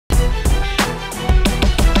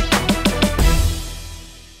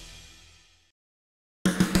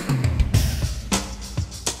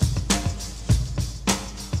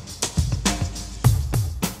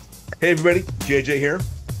Hey everybody, JJ here.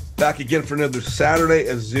 Back again for another Saturday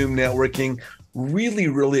of Zoom networking.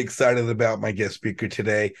 Really excited about my guest speaker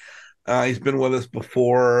today. He's been with us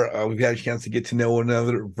before. We've had a chance to get to know one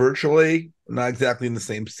another virtually, not exactly in the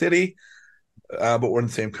same city, but we're in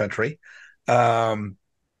the same country. Um,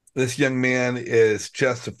 this young man is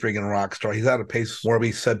just a friggin' rock star. He's out of Pace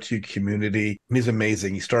Morby Sub-2 community. He's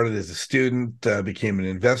amazing. He started as a student, became an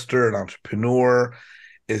investor, an entrepreneur,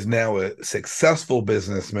 is now a successful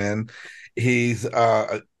businessman. He's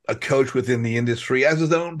a coach within the industry, has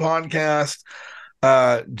his own podcast.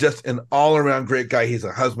 Just an all-around great guy. He's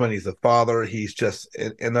a husband. He's a father. He's just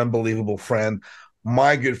an unbelievable friend.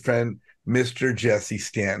 My good friend, Mr. Jesse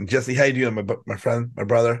Stanton. Jesse, how you doing, my friend, my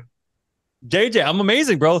brother? JJ, I'm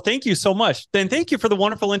amazing, bro. Thank you so much. Then thank you for the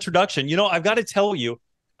wonderful introduction. I've got to tell you,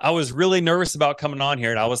 I was really nervous about coming on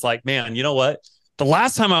here. And I was like, man, you know what? The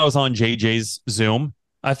last time I was on JJ's Zoom,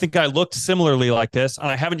 I think I looked similarly like this. And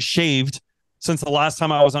I haven't shaved since the last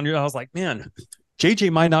time I was on here. I was like, man,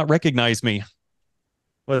 JJ might not recognize me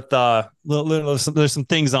with there's some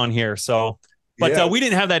things on here. So, but Yeah. we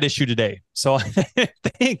didn't have that issue today. So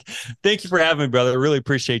thank you for having me, brother. I really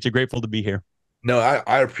appreciate you. Grateful to be here. No,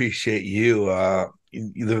 I appreciate you.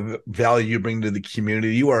 The value you bring to the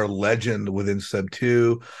community. You are a legend within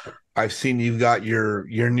Sub-2. I've seen you've got your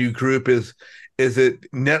new group. Is it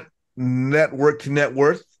Network to Net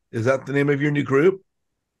Worth? Is that the name of your new group?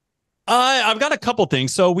 I've got a couple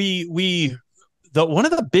things. So the one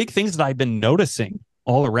of the big things that I've been noticing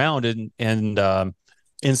all around in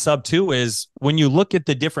Sub-2 is when you look at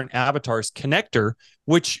the different avatars connector,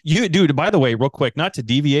 which you do, by the way, real quick, not to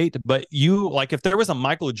deviate, but you like if there was a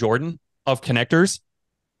Michael Jordan of connectors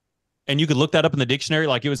and you could look that up in the dictionary,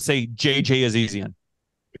 like it would say JJ Azizian.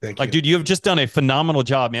 Thank Like, you. dude, you have just done a phenomenal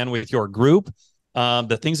job, man, with your group,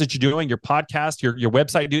 the things that you're doing, your podcast, your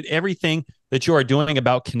website, dude, everything that you are doing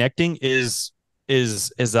about connecting is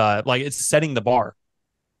like it's setting the bar.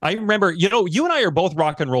 I remember, you and I are both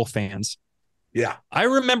rock and roll fans. Yeah. I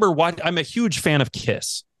remember I'm a huge fan of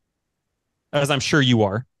Kiss, as I'm sure you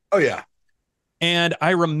are. Oh yeah. And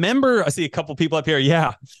I remember, I see a couple people up here.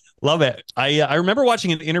 Yeah, love it. I remember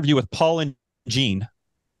watching an interview with Paul and Gene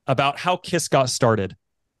about how Kiss got started.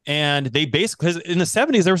 And they basically, in the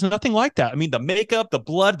 70s, there was nothing like that. I mean, the makeup, the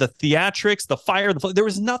blood, the theatrics, the fire, there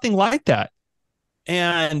was nothing like that.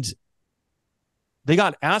 And they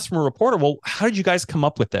got asked from a reporter, well, how did you guys come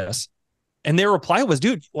up with this? And their reply was,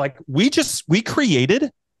 dude, like we created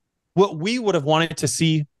what we would have wanted to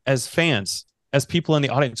see as fans, as people in the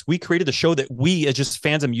audience. We created the show that we, as just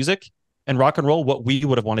fans of music and rock and roll, what we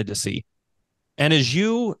would have wanted to see. And as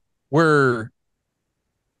you were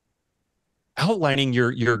outlining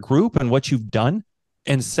your group and what you've done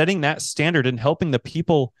and setting that standard and helping the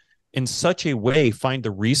people in such a way find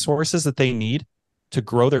the resources that they need to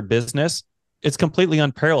grow their business, it's completely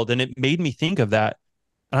unparalleled. And it made me think of that.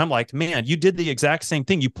 And I'm like, man, you did the exact same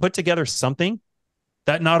thing. You put together something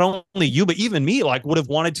that not only you, but even me, like would have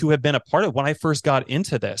wanted to have been a part of when I first got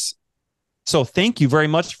into this. So thank you very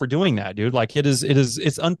much for doing that, dude. Like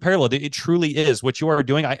it's unparalleled. It truly is what you are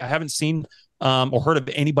doing. I haven't seen or heard of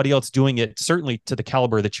anybody else doing it, certainly to the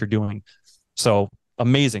caliber that you're doing. So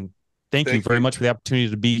amazing. Thank you very much for the opportunity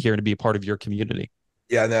to be here and to be a part of your community.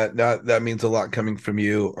 Yeah, that means a lot coming from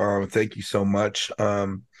you. Thank you so much. A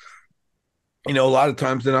lot of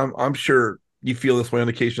times, and I'm sure you feel this way on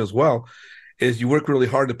occasion as well, is you work really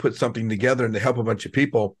hard to put something together and to help a bunch of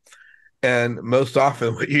people. And most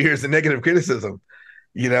often what you hear is a negative criticism.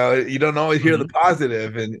 You don't always hear the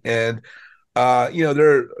positive. And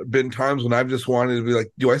there have been times when I've just wanted to be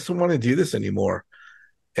like, do I still want to do this anymore?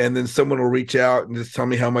 And then someone will reach out and just tell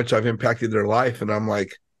me how much I've impacted their life. And I'm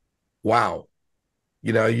like, wow,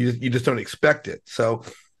 you just don't expect it. So,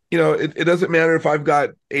 it doesn't matter if I've got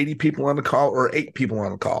 80 people on the call or 8 people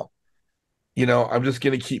on the call. I'm just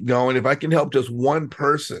going to keep going. If I can help just one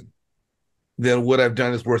person, then what I've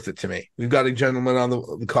done is worth it to me. We've got a gentleman on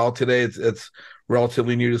the call today. It's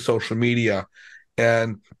relatively new to social media.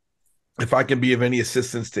 And if I can be of any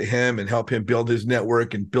assistance to him and help him build his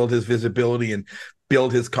network and build his visibility and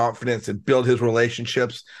build his confidence and build his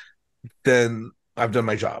relationships, then I've done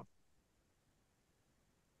my job.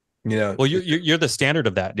 Well, you're the standard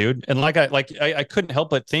of that, dude. And I couldn't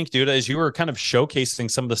help but think, dude, as you were kind of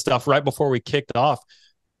showcasing some of the stuff right before we kicked off,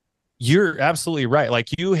 you're absolutely right. Like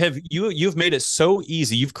you've made it so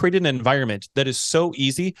easy. You've created an environment that is so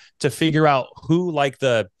easy to figure out who like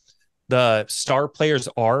the star players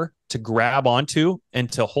are to grab onto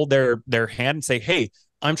and to hold their hand and say, hey,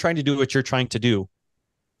 I'm trying to do what you're trying to do.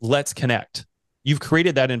 Let's connect. You've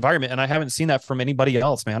created that environment, and I haven't seen that from anybody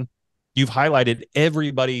else, man. you've highlighted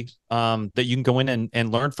everybody that you can go in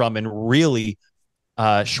and learn from and really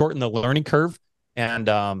shorten the learning curve and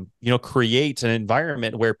create an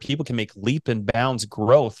environment where people can make leap and bounds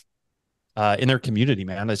growth in their community,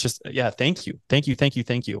 man. It's just, yeah, thank you. Thank you. Thank you.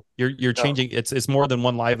 Thank you. You're changing. It's more than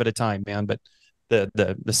one live at a time, man. But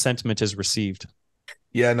the sentiment is received.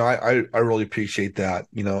 Yeah, no, I really appreciate that,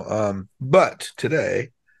 but today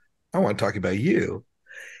I want to talk about you.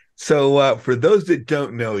 So for those that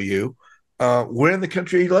don't know you, where in the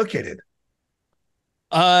country are you located?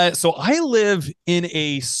 So I live in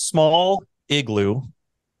a small igloo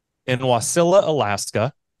in Wasilla,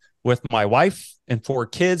 Alaska, with my wife and 4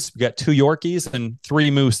 kids. We got 2 Yorkies and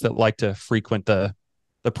 3 moose that like to frequent the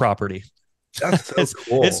property. That's so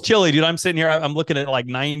cool. It's chilly, dude. I'm sitting here. I'm looking at like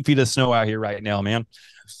 9 feet of snow out here right now, man.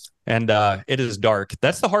 And it is dark.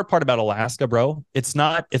 That's the hard part about Alaska, bro. It's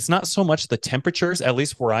not so much the temperatures, at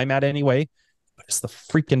least where I'm at anyway, but it's the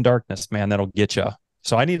freaking darkness, man, that'll get you.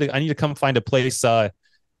 So I need to come find a place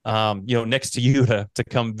next to you to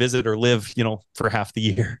come visit or live, for half the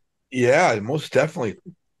year. Yeah, most definitely.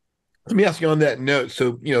 Let me ask you on that note.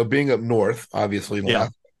 So, being up north, obviously, in Yeah.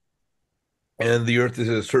 Alaska, and the Earth is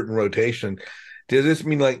in a certain rotation, does this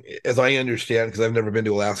mean, like, as I understand, because I've never been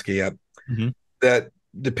to Alaska yet, Mm-hmm. that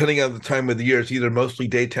depending on the time of the year, it's either mostly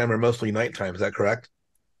daytime or mostly nighttime? Is that correct?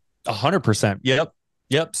 100%. Yep.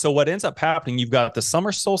 Yep. So what ends up happening, you've got the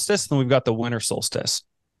summer solstice and we've got the winter solstice.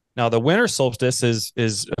 Now the winter solstice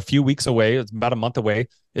is a few weeks away. It's about a month away,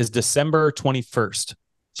 is December 21st.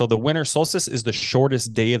 So the winter solstice is the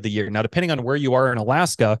shortest day of the year. Now, depending on where you are in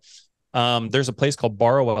Alaska, there's a place called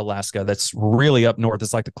Barrow, Alaska, that's really up north.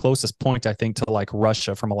 It's like the closest point, I think, to like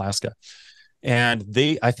Russia from Alaska. And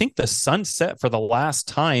I think the sun set for the last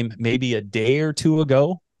time, maybe a day or two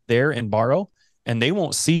ago there in Barrow, and they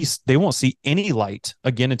won't see any light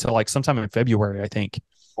again until like sometime in February, I think.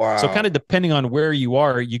 So Wow. kind of depending on where you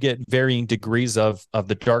are, you get varying degrees of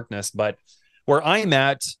the darkness. But where I'm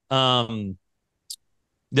at, the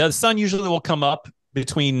sun usually will come up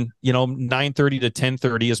between 9:30 to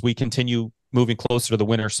 10:30 as we continue moving closer to the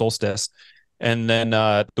winter solstice. And then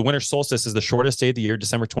the winter solstice is the shortest day of the year,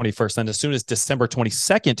 December 21st. And as soon as December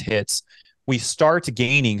 22nd hits, we start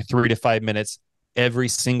gaining 3 to 5 minutes every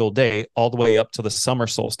single day, all the way up to the summer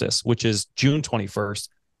solstice, which is June 21st,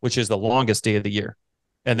 which is the longest day of the year.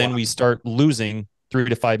 And then Wow. we start losing 3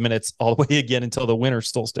 to 5 minutes all the way again until the winter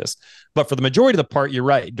solstice. But for the majority of the part, you're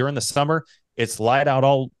right. During the summer, it's light out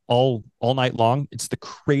all night long. It's the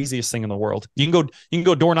craziest thing in the world. You can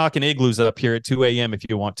go door knocking igloos up here at 2 a.m. if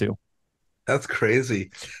you want to. That's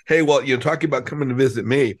crazy. Hey, well, you're talking about coming to visit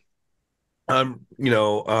me. I'm,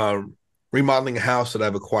 remodeling a house that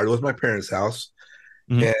I've acquired. It was my parents' house,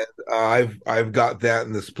 Mhm. and I've got that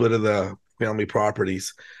in the split of the family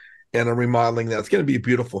properties, and I'm remodeling that. It's going to be a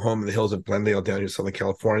beautiful home in the hills of Glendale, down here in Southern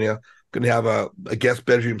California. Going to have a guest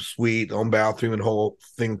bedroom suite, own bathroom, and whole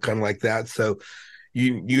thing, kind of like that. So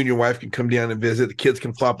you and your wife can come down and visit. The kids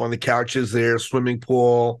can flop on the couches there, swimming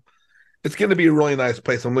pool. It's going to be a really nice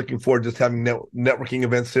place. I'm looking forward to just having networking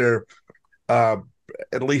events there uh,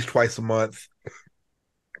 at least twice a month,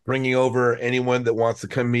 bringing over anyone that wants to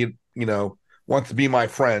come meet, wants to be my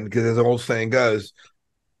friend. Because as the old saying goes,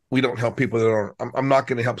 we don't help people that are, I'm not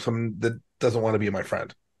going to help someone that doesn't want to be my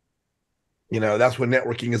friend. That's what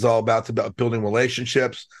networking is all about. It's about building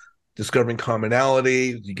relationships, discovering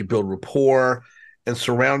commonality. You can build rapport and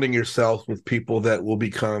surrounding yourself with people that will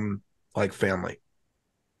become like family.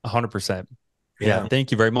 100%. Yeah. Yeah.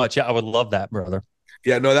 Thank you very much. Yeah. I would love that, brother.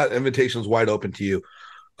 Yeah. No, that invitation is wide open to you.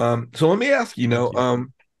 So let me ask, Thank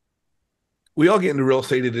you. we all get into real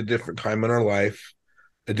estate at a different time in our life,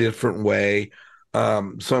 a different way.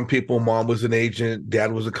 Some people, mom was an agent,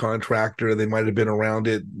 dad was a contractor. They might have been around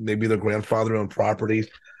it. Maybe their grandfather owned properties.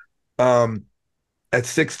 Um, at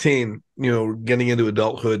 16, getting into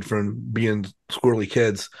adulthood from being squirrely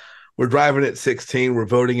kids, we're driving at 16, we're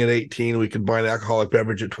voting at 18, we can buy an alcoholic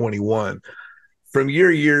beverage at 21. From your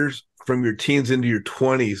years, from your teens into your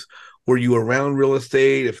 20s, were you around real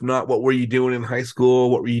estate? If not, what were you doing in high school?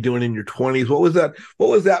 What were you doing in your 20s? What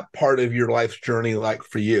was that part of your life's journey like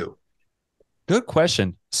for you? Good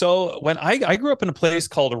question. So when I grew up in a place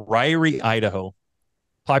called Ryrie, Idaho,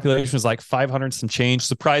 population was like 500 some change.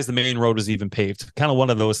 Surprised the main road was even paved. Kind of one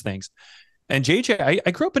of those things. And JJ,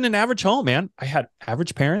 I grew up in an average home, man. I had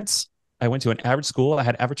average parents. I went to an average school. I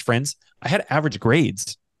had average friends. I had average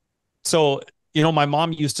grades. So, my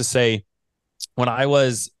mom used to say when I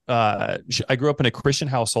grew up in a Christian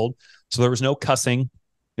household. So there was no cussing.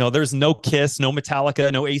 There's no Kiss, no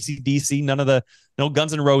Metallica, no AC/DC, no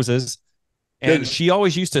Guns N' Roses. And she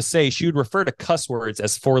always used to say, she would refer to cuss words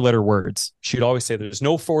as 4-letter words. She'd always say, there's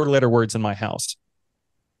no 4-letter words in my house.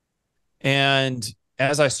 And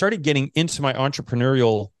as I started getting into my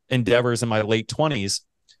entrepreneurial endeavors in my late 20s,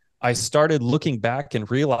 I started looking back and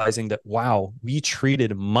realizing that, wow, we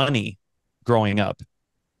treated money growing up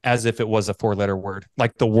as if it was a 4-letter word,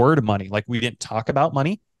 like the word money. Like we didn't talk about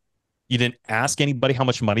money. You didn't ask anybody how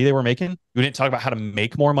much money they were making. You didn't talk about how to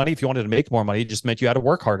make more money. If you wanted to make more money, it just meant you had to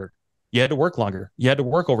work harder. You had to work longer. You had to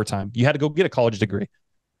work overtime. You had to go get a college degree.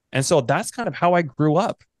 And so that's kind of how I grew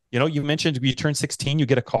up. You know, you mentioned you turn 16, you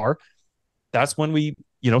get a car. That's when we,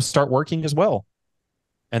 start working as well.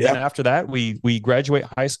 And then Yeah. after that, we graduate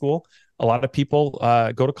high school. A lot of people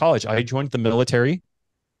go to college. I joined the military,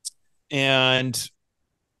 and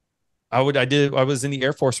I was in the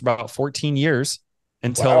Air Force for about 14 years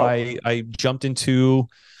until Wow. I jumped into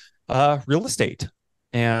real estate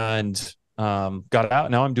and got out.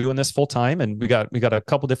 Now I'm doing this full time, and we got a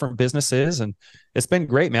couple different businesses, and it's been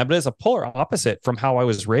great, man. But it's a polar opposite from how I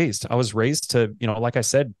was raised. I was raised to, like I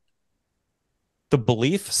said, the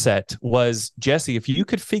belief set was, Jesse, if you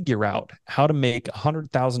could figure out how to make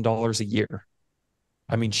 $100,000 a year,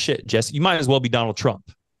 I mean, shit, Jesse, you might as well be Donald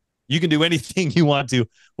Trump. You can do anything you want to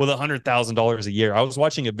with $100,000 a year. I was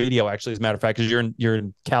watching a video, actually, as a matter of fact, because you're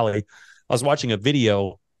in Cali. I was watching a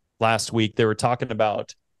video last week. They were talking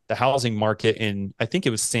about the housing market in, I think it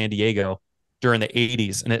was San Diego during the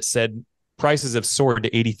 80s, and it said prices have soared to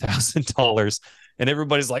 $80,000, and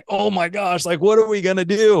everybody's like, "Oh my gosh, like what are we gonna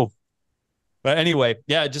do?" But anyway,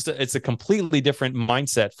 yeah, it's a completely different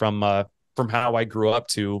mindset from how I grew up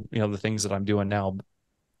to the things that I'm doing now.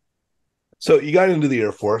 So you got into the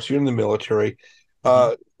Air Force, you're in the military.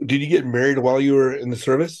 Mhm. Did you get married while you were in the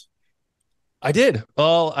service? I did.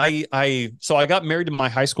 Well, so I got married to my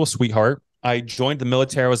high school sweetheart. I joined the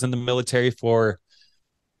military. I was in the military for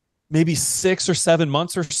maybe 6 or 7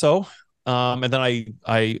 months or so, and then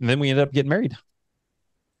and then we ended up getting married.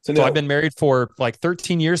 So So I've now been married for like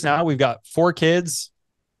 13 years now. We've got 4 kids.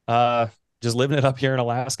 Uh, just living it up here in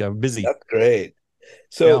Alaska. I'm busy. that's great.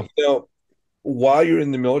 So, Yeah. while you're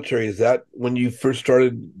in the military, is that when you first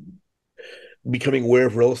started becoming aware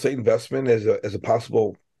of real estate investment as a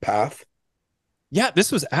possible path? Yeah,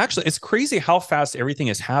 this was actually, it's crazy how fast everything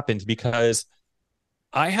has happened, because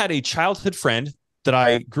I had a childhood friend that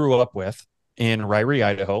I grew up with in Ryrie,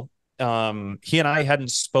 Idaho. He and I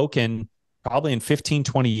hadn't spoken probably in 15,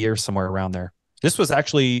 20 years, somewhere around there. This was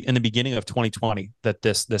actually in the beginning of 2020 that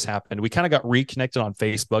this happened. We kind of got reconnected on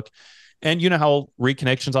Facebook. And you know how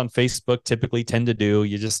reconnections on Facebook typically tend to do.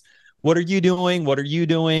 You just, what are you doing? What are you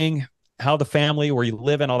doing? How the family, where you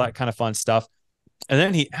live, and all that kind of fun stuff. And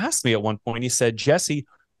then he asked me at one point, he said, Jesse,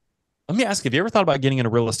 let me ask you, have you ever thought about getting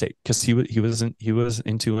into real estate? Because he was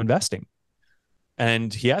into investing.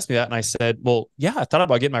 And he asked me that, and I said, well, yeah, I thought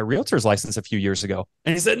about getting my realtor's license a few years ago.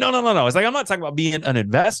 And he said, no, no, no, no. It's like, I'm not talking about being an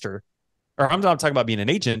investor, or I'm not talking about being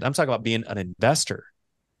an agent. I'm talking about being an investor.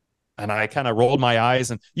 And I kind of rolled my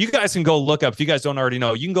eyes, and you guys can go look up, if you guys don't already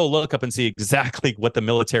know, you can go look up and see exactly what the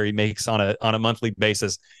military makes on a monthly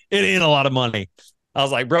basis. It ain't a lot of money. I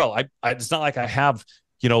was like, bro, it's not like I have,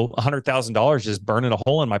 $100,000 just burning a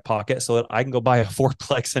hole in my pocket so that I can go buy a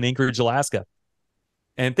fourplex in Anchorage, Alaska.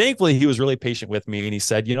 And thankfully, he was really patient with me. And he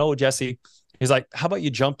said, Jesse, he's like, how about you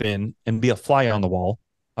jump in and be a fly on the wall?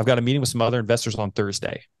 I've got a meeting with some other investors on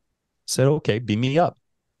Thursday. I said, okay, beam me up.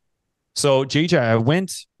 So, JJ, I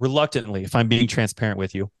went reluctantly, if I'm being transparent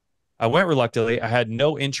with you. I went reluctantly. I had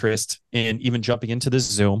no interest in even jumping into this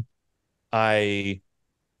Zoom. I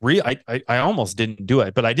almost didn't do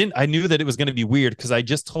it, but I knew that it was going to be weird, because I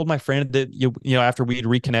just told my friend that after we'd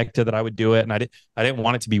reconnected that I would do it, and I didn't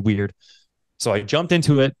want it to be weird. So I jumped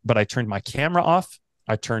into it, but I turned my camera off.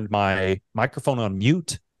 I turned my microphone on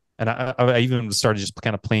mute, and I even started just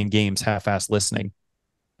kind of playing games, half-assed listening.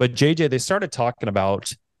 But JJ, they started talking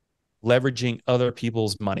about leveraging other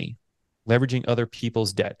people's money, leveraging other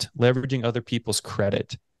people's debt, leveraging other people's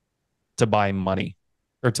credit to buy money,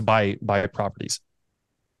 or to buy properties.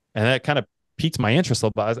 And that kind of piqued my interest a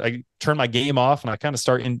little bit. I turned my game off, and I kind of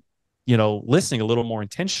started listening a little more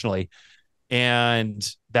intentionally. And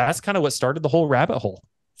that's kind of what started the whole rabbit hole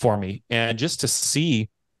for me. And just to see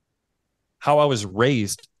how I was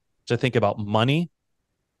raised to think about money,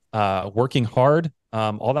 working hard,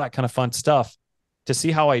 all that kind of fun stuff, to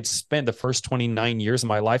see how I'd spent the first 29 years of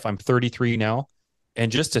my life. I'm 33 now.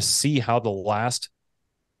 And just to see how the last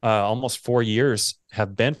almost 4 years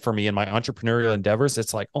have been for me in my entrepreneurial endeavors,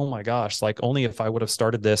 it's like, oh my gosh, like only if I would have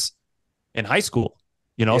started this in high school,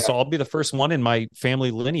 Yeah. so I'll be the first one in my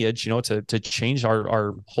family lineage, to change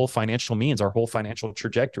our whole financial means, our whole financial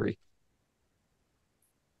trajectory.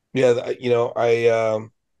 Yeah, I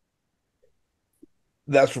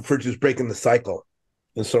that's referred to as breaking the cycle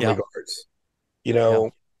in some Yeah. regards. Yeah.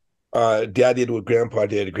 Dad did what grandpa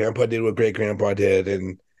did what great grandpa did,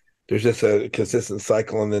 and there's just a consistent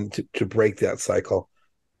cycle, and then to break that cycle,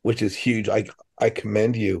 which is huge. I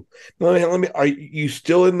commend you. Let me. Are you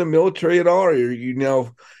still in the military at all, or are you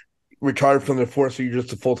now retired from the force? So you're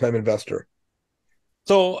just a full time investor?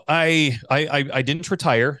 So I didn't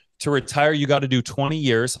retire. To retire, you got to do 20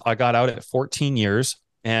 years. I got out at 14 years,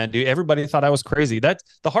 and everybody thought I was crazy. That's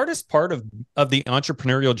the hardest part of the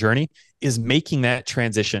entrepreneurial journey, is making that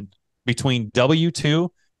transition between W-2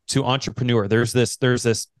 to entrepreneur. There's this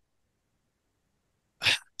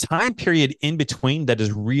time period in between that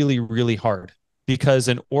is really, really hard, because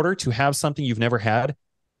in order to have something you've never had,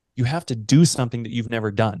 you have to do something that you've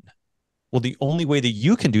never done. Well, the only way that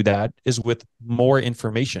you can do that is with more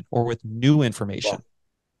information or with new Well, information,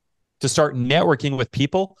 to start networking with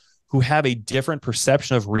people who have a different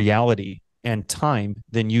perception of reality and time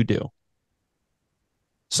than you do.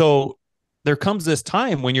 So there comes this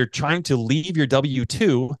time when you're trying to leave your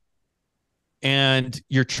W-2 and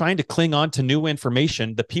you're trying to cling on to new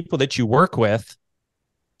information, the people that you work with,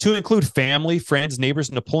 to include family, friends,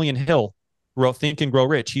 neighbors. Napoleon Hill wrote Think and Grow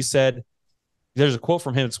Rich. He said, there's a quote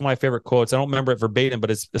from him. It's one of my favorite quotes. I don't remember it verbatim, but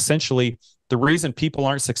it's essentially, the reason people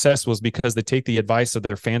aren't successful is because they take the advice of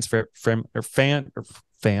their fans,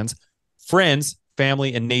 friends,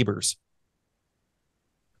 family, and neighbors.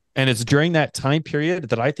 And it's during that time period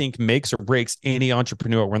that I think makes or breaks any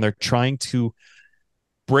entrepreneur, when they're trying to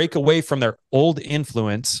break away from their old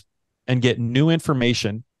influence and get new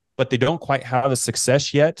information, but they don't quite have the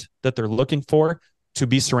success yet that they're looking for, to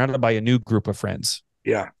be surrounded by a new group of friends.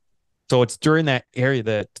 yeah, So it's during that area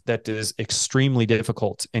that is extremely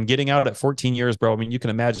difficult. And getting out at 14 years, bro, I mean, you can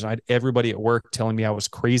imagine, I had everybody at work telling me I was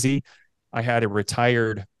crazy. I had a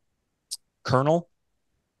retired colonel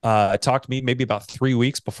talk to me maybe about 3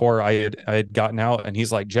 weeks before I had gotten out, and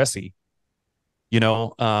he's like, Jesse, you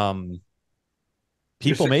know,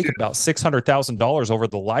 you're people six make years. about $600,000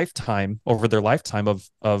 over their lifetime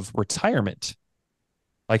of retirement.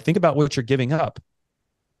 Like, think about what you're giving up.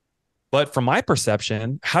 But from my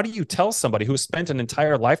perception, how do you tell somebody who has spent an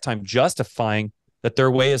entire lifetime justifying that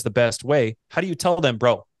their way is the best way? How do you tell them,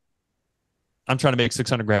 bro, I'm trying to make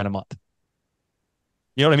 600 grand a month?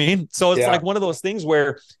 You know what I mean? So it's Yeah, like one of those things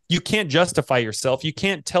where you can't justify yourself. You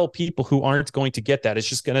can't tell people who aren't going to get that. It's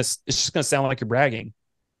just gonna sound like you're bragging.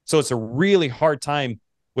 So it's a really hard time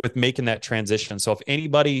with making that transition. So if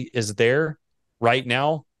anybody is there right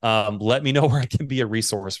now, let me know where I can be a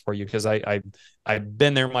resource for you, because I've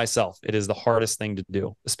been there myself. It is the hardest thing to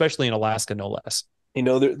do, especially in Alaska, no less.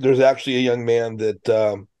 there's actually a young man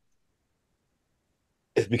that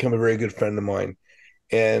has become a very good friend of mine,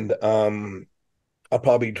 and I'll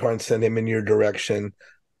probably try and send him in your direction.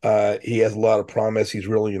 He has a lot of promise. He's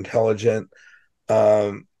really intelligent.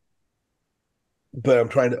 Um, but I'm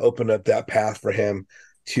trying to open up that path for him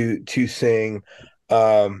to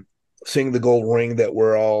um, sing the gold ring that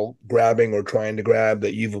we're all grabbing or trying to grab,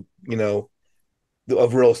 that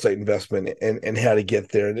of real estate investment, and how to get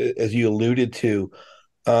there. As you alluded to,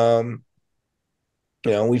 um,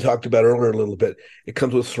 we talked about earlier a little bit. It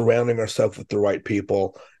comes with surrounding ourselves with the right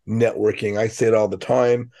people, networking. I say it all the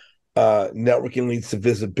time. Networking leads to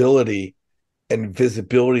visibility, and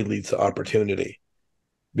visibility leads to opportunity.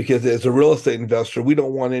 Because as a real estate investor, we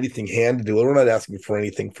don't want anything handed to us. We're not asking for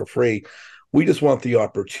anything for free. We just want the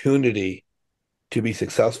opportunity to be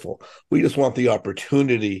successful. We just want the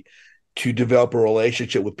opportunity to develop a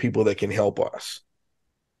relationship with people that can help us.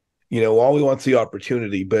 All we want is the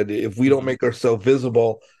opportunity. But if we don't Mm-hmm. make ourselves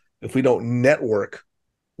visible, if we don't network,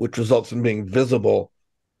 which results in being visible,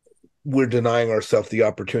 we're denying ourselves the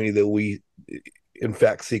opportunity that we, in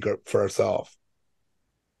fact, seek for ourselves.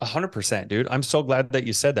 100%, dude. I'm so glad that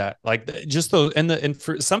you said that. Like, just those, and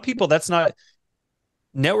for some people, that's not,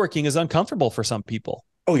 networking is uncomfortable for some people.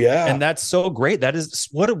 Oh yeah, And that's so great. That is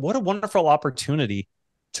what a wonderful opportunity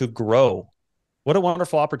to grow. What a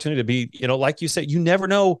wonderful opportunity to be, like you said, you never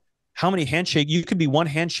know how many handshake, you could be one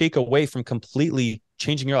handshake away from completely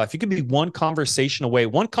changing your life. You could be one conversation away.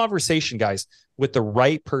 One conversation, guys, with the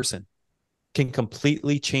right person can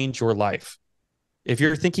completely change your life. If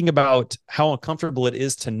you're thinking about how uncomfortable it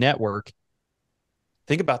is to network,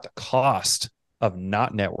 think about the cost of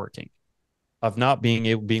not networking, of not being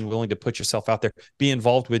willing to put yourself out there, be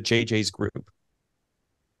involved with JJ's group.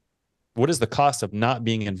 What is the cost of not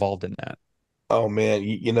being involved in that? oh man,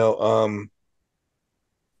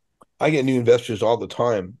 I get new investors all the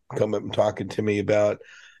time come up and talking to me about,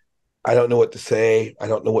 I don't know what to say, I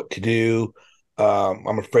don't know what to do.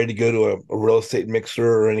 I'm afraid to go to a real estate mixer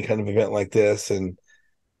or any kind of event like this. And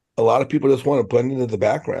a lot of people just want to blend into the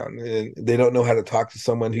background, and they don't know how to talk to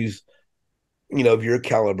someone who's, of your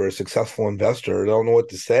caliber, a successful investor. Don't know what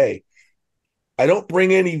to say. I don't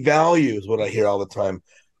bring any value, is what I hear all the time.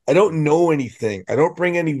 I don't know anything. I don't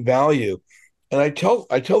bring any value. And I tell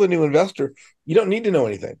the new investor, you don't need to know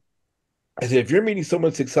anything. I said, if you're meeting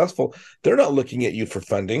someone successful, they're not looking at you for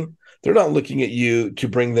funding. They're not looking at you to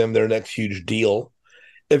bring them their next huge deal.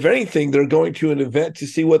 If anything, they're going to an event to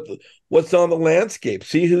see what's on the landscape,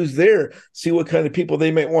 see who's there, see what kind of people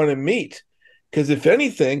they might want to meet. Because if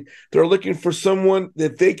anything, they're looking for someone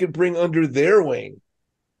that they could bring under their wing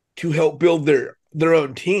to help build their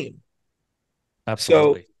own team. So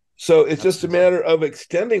Absolutely. so it's just a Absolutely. matter of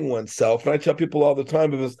extending oneself. And I tell people all the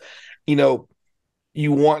time, because you know,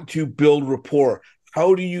 you want to build rapport.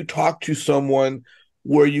 How do you talk to someone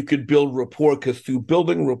where you could build rapport? Because through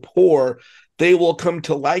building rapport, they will come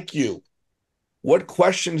to like you. What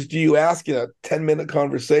questions do you ask in a 10-minute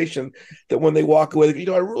conversation that when they walk away,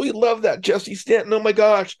 I really love that Jesse Stanton. Oh my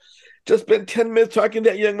gosh, just spent 10 minutes talking to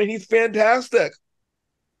that young man. He's fantastic.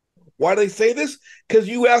 Why do they say this? Because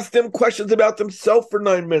you asked them questions about themselves for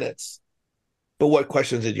 9 minutes. But what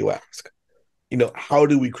questions did you ask? How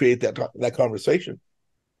do we create that conversation?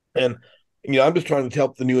 And I'm just trying to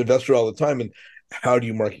help the new investor all the time. And how do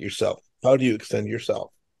you market yourself? How do you extend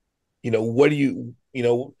yourself? What do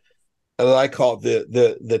I call it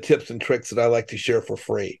the tips and tricks that I like to share for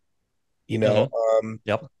free. You know, Mm-hmm.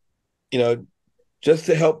 Yep. you know, just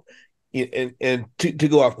to help and to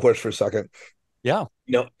go off course for a second. Yeah.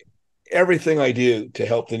 You know, everything I do to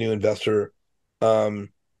help the new investor, um,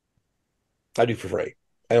 I do for free.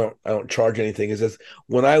 I don't charge anything. It's just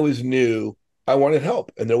when I was new, I wanted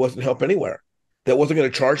help, and there wasn't help anywhere. That wasn't going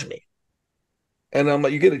to charge me. And I'm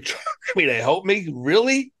like, you're going to charge me to help me?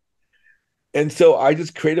 Really? And so I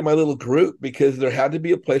just created my little group because there had to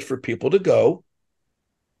be a place for people to go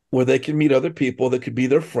where they can meet other people that could be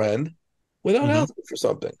their friend without Mm-hmm. asking for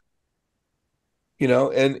something. And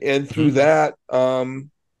Mm-hmm. through that,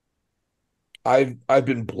 I've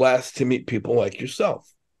been blessed to meet people like yourself.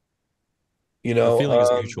 You The know, feeling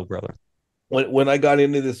is mutual, brother. when I got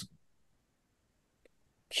into this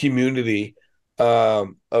community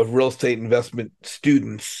of real estate investment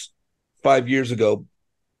students 5 years ago,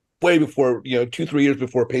 way before, 2, 3 years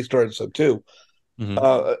before Pay started, so too. Mm-hmm.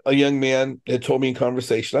 A young man had told me in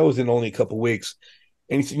conversation, I was in only a couple of weeks,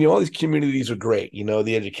 and he said, all these communities are great.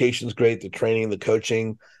 The education's great, the training, the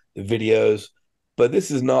coaching, the videos, but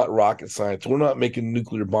this is not rocket science. We're not making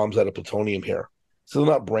nuclear bombs out of plutonium here. So it's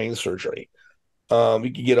not brain surgery.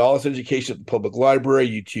 You can get all this education at the public library,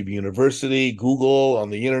 YouTube University, Google, on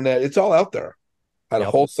the internet. It's all out there. How to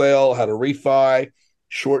Yep. wholesale, how to refi,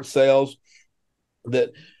 short sales. That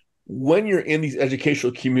when you're in these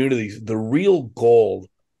educational communities, the real gold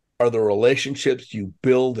are the relationships you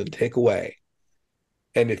build and take away.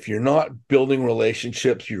 And if you're not building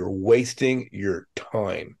relationships, you're wasting your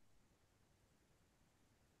time.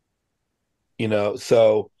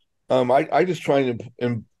 So I just try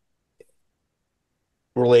and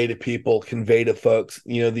relay to people, convey to folks,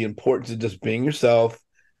 the importance of just being yourself,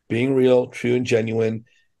 being real, true, and genuine.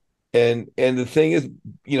 And the thing is,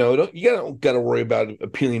 you don't got to worry about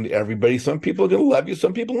appealing to everybody. Some people are going to love you,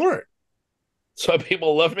 some people aren't. Some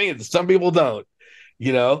people love me, and some people don't.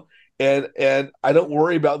 You know, and I don't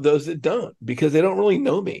worry about those that don't because they don't really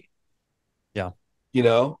know me. Yeah. If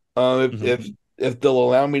Mm-hmm. if they'll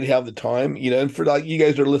allow me to have the time, and for like you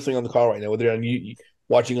guys are listening on the call right now, whether you're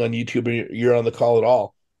watching on YouTube or you're on the call at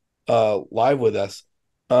all, live with us,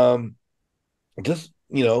 um, just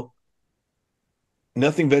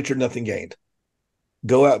nothing ventured, nothing gained.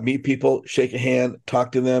 Go out, meet people, shake a hand,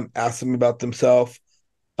 talk to them, ask them about themselves.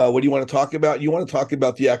 What do you want to talk about? You want to talk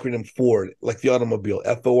about the acronym FORD, like the automobile,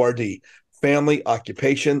 FORD, family,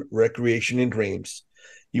 occupation, recreation, and dreams.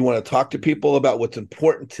 You want to talk to people about what's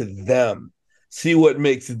important to them, see what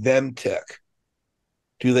makes them tick.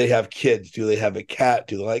 Do they have kids? Do they have a cat?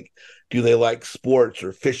 Do they like sports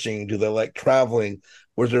or fishing? Do they like traveling?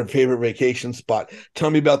 Where's their favorite vacation spot? Tell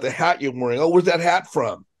me about the hat you're wearing. Oh, where's that hat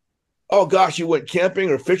from? Oh gosh, you went camping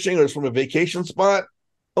or fishing or it's from a vacation spot.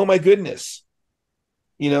 Oh my goodness.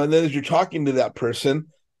 And then as you're talking to that person,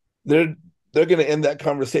 they're they're going to end that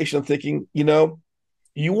conversation thinking,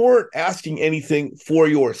 you weren't asking anything for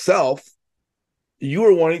yourself. You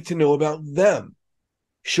were wanting to know about them,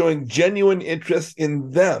 showing genuine interest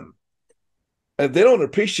in them. And if they don't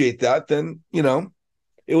appreciate that, then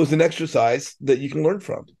it was an exercise that you can learn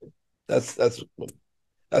from. That's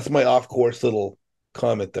my off course little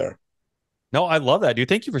comment there. No, I love that, dude.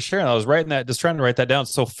 Thank you for sharing. I was writing that, just trying to write that down.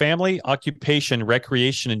 So family, occupation,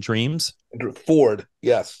 recreation, and dreams. Ford,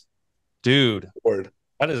 yes, Dude, Ford.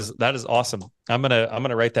 that is awesome. I'm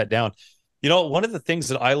gonna write that down. You know, one of the things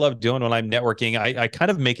that I love doing when I'm networking, I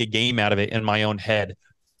kind of make a game out of it in my own head.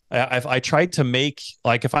 I try to make,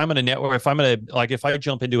 like, if I'm going to network, if I'm going to, like, if I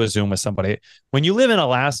jump into a Zoom with somebody, when you live in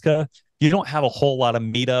Alaska, you don't have a whole lot of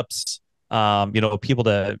meetups, people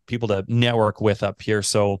to network with up here.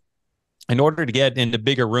 So in order to get into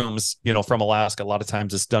bigger rooms, from Alaska, a lot of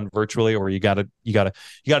times it's done virtually, or you gotta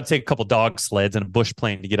take a couple dog sleds and a bush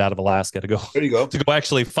plane to get out of Alaska to go There you go. to go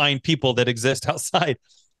actually find people that exist outside.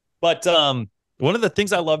 But one of the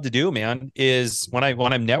things I love to do, man, is when I'm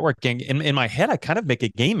networking in my head, I kind of make a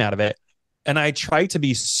game out of it. And I try to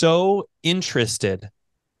be so interested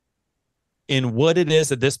in what it is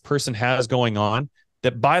that this person has going on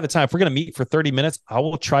that by the time, if we're going to meet for 30 minutes, I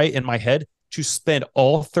will try in my head to spend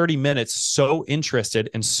all 30 minutes so interested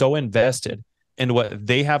and so invested in what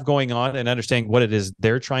they have going on and understanding what it is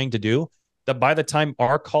they're trying to do, that by the time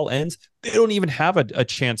our call ends, they don't even have a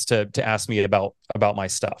chance to ask me about my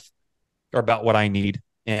stuff or about what I need.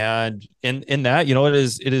 And in that,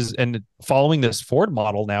 it is, and following this Ford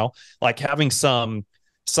model now, like having some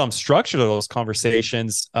structure to those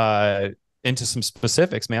conversations, into some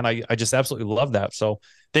specifics, man. I just absolutely love that. So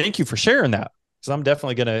thank you for sharing that. Because I'm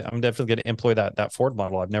definitely gonna employ that Ford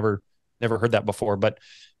model. I've never heard that before. But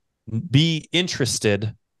be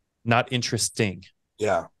interested, not interesting.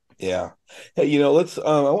 Yeah, yeah. Hey, let's.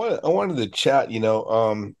 I wanted to chat.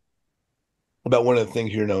 About one of the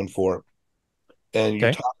things you're known for, and your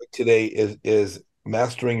Okay. topic today is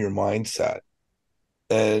mastering your mindset,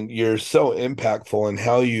 and you're so impactful in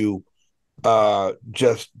how you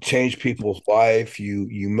just change people's life.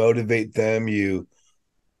 You motivate them. You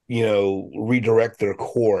redirect their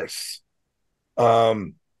course.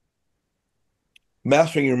 Um,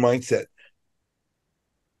 Mastering your mindset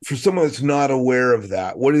for someone that's not aware of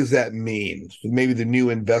that, what does that mean? Maybe the new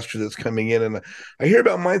investor that's coming in, and I hear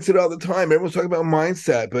about mindset all the time. Everyone's talking about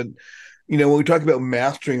mindset, but when we talk about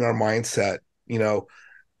mastering our mindset, how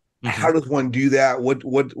Mm-hmm. does one do that?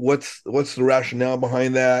 What's the rationale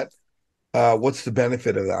behind that? What's the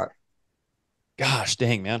benefit of that? Gosh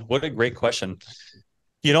dang, man. What a great question.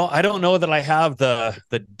 I don't know that I have the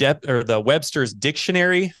depth or the Webster's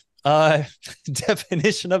dictionary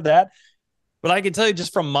definition of that, but I can tell you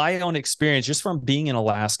just from my own experience, just from being in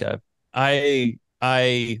Alaska, I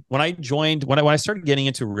when I started getting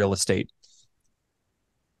into real estate,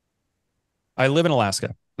 I live in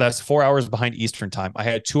Alaska. That's 4 hours behind Eastern time. I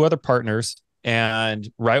had two other partners, and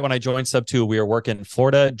right when I joined Sub Two, we were working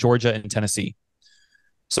Florida, Georgia, and Tennessee.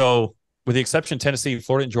 So, with the exception of Tennessee,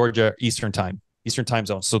 Florida, and Georgia, Eastern time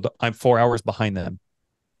zone. So I'm 4 hours behind them.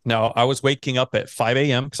 Now, I was waking up at 5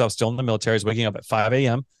 a.m. because I was still in the military. I was waking up at 5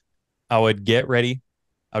 a.m. I would get ready.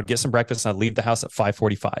 I would get some breakfast, and I'd leave the house at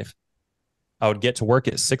 5:45. I would get to work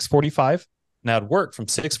at 6:45, and I'd work from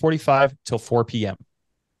 6:45 till 4 p.m.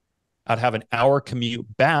 I'd have an hour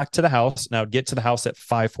commute back to the house, and I would get to the house at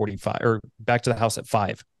 5:45 or back to the house at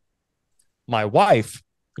 5. My wife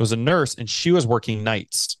was a nurse, and she was working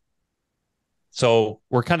nights. So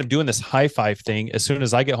we're kind of doing this high five thing. As soon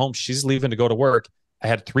as I get home, she's leaving to go to work. I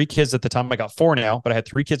had three kids at the time. I got four now, but I had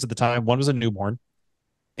three kids at the time. One was a newborn.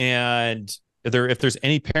 And if there's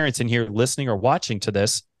any parents in here listening or watching to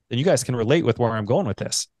this, then you guys can relate with where I'm going with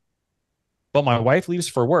this. But my wife leaves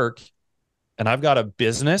for work, and I've got a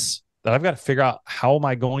business that I've got to figure out how am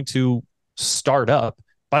I going to start up.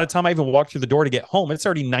 By the time I even walk through the door to get home, it's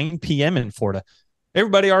already 9 p.m. in Florida.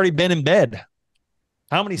 Everybody already been in bed.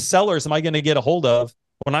 How many sellers am I going to get a hold of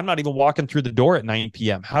when I'm not even walking through the door at 9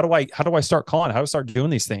 p.m.? How do I start calling? How do I start doing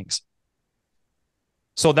these things?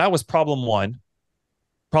 So that was problem one.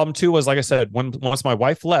 Problem two was, like I said, once my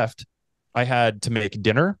wife left, I had to make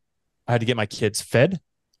dinner. I had to get my kids fed.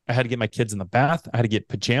 I had to get my kids in the bath. I had to get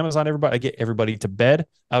pajamas on everybody. I get everybody to bed.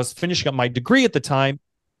 I was finishing up my degree at the time,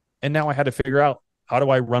 and now I had to figure out, how do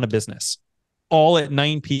I run a business? All at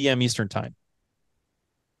 9 p.m. Eastern time.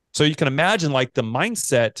 So you can imagine, like, the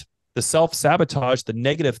mindset, the self-sabotage, the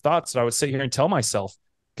negative thoughts that I would sit here and tell myself,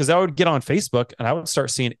 because I would get on Facebook and I would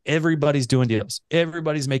start seeing everybody's doing deals.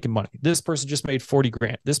 Everybody's making money. This person just made 40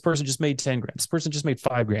 grand. This person just made 10 grand. This person just made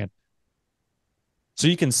 5 grand. So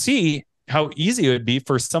you can see how easy it would be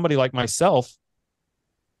for somebody like myself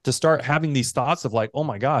to start having these thoughts of, like, oh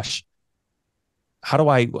my gosh, how do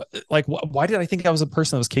I, like, why did I think I was a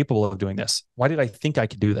person that was capable of doing this? Why did I think I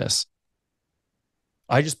could do this?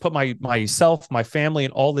 I just put myself, my family,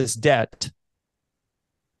 in all this debt.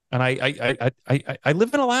 And I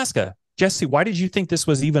live in Alaska. Jesse, why did you think this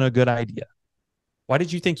was even a good idea? Why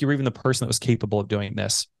did you think you were even the person that was capable of doing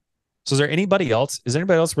this? So is there anybody else? Is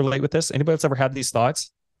anybody else relate with this? Anybody else ever had these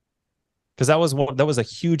thoughts? Because that was a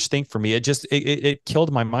huge thing for me. It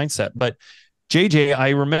killed my mindset. But JJ,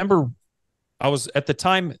 I remember I was at the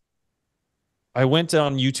time, I went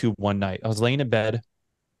on YouTube one night. I was laying in bed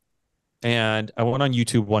and I went on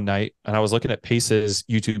YouTube one night and I was looking at Pace's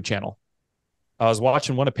YouTube channel. I was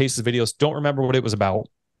watching one of Pace's videos. Don't remember what it was about.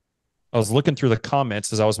 I was looking through the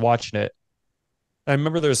comments as I was watching it. I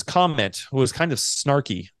remember there was a comment who was kind of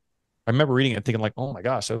snarky. I remember reading it thinking like, oh my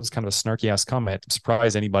gosh, that was kind of a snarky ass comment. I'm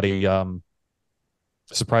surprised anybody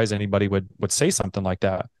would say something like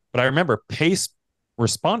that. But I remember Pace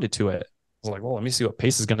responded to it. I was like, well, let me see what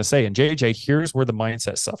Pace is going to say. And JJ, here's where the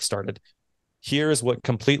mindset stuff started. Here's what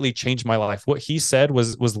completely changed my life. What he said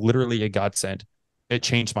was literally a godsend. It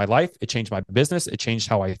changed my life. It changed my business. It changed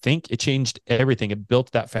how I think. It changed everything. It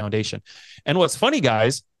built that foundation. And what's funny,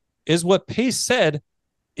 guys, is what Pace said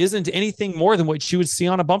isn't anything more than what you would see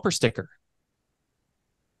on a bumper sticker.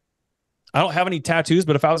 I don't have any tattoos,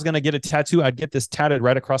 but if I was going to get a tattoo, I'd get this tatted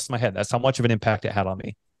right across my head. That's how much of an impact it had on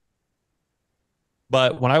me.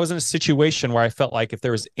 But when I was in a situation where I felt like if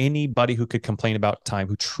there was anybody who could complain about time,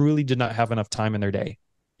 who truly did not have enough time in their day,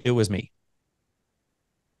 it was me.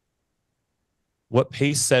 What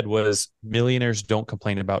Pace said was, millionaires don't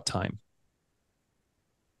complain about time.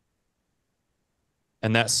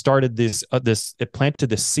 And that started it planted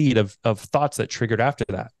this seed of thoughts that triggered after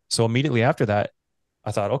that. So immediately after that,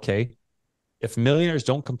 I thought, okay, if millionaires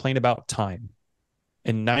don't complain about time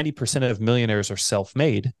and 90% of millionaires are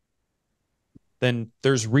self-made, then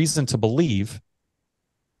there's reason to believe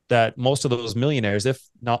that most of those millionaires, if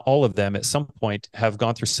not all of them, at some point have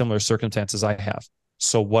gone through similar circumstances I have.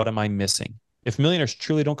 So what am I missing? If millionaires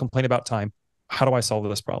truly don't complain about time, how do I solve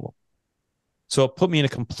this problem? So it put me in a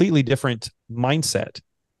completely different mindset.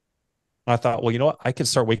 I thought, well, you know what? I could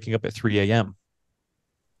start waking up at 3 a.m.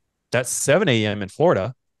 That's 7 a.m. in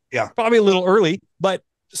Florida. Yeah. Probably a little early, but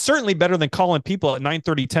certainly better than calling people at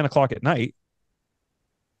 9:30, 10 o'clock at night.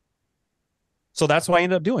 So that's what I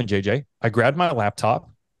ended up doing, JJ. I grabbed my laptop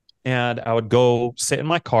and I would go sit in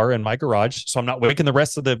my car in my garage. So I'm not waking the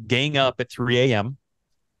rest of the gang up at 3 a.m.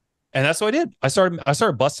 And that's what I did. I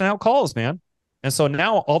started busting out calls, man. And so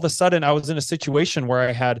now all of a sudden I was in a situation where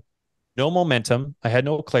I had no momentum. I had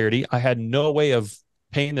no clarity. I had no way of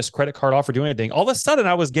paying this credit card off or doing anything. All of a sudden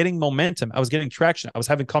I was getting momentum. I was getting traction. I was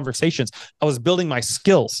having conversations. I was building my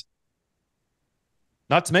skills.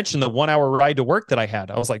 Not to mention the 1 hour ride to work that I had.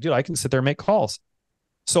 I was like, dude, I can sit there and make calls.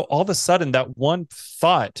 So all of a sudden that one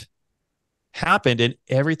thought happened and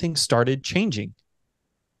everything started changing.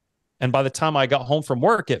 And by the time I got home from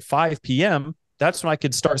work at 5 p.m., that's when I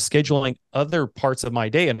could start scheduling other parts of my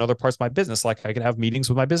day and other parts of my business. Like I could have meetings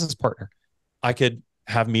with my business partner. I could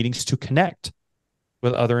have meetings to connect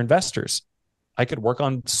with other investors. I could work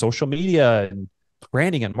on social media and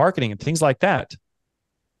branding and marketing and things like that.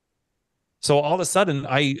 So all of a sudden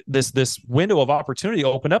this window of opportunity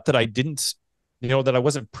opened up that I didn't, that I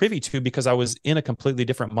wasn't privy to because I was in a completely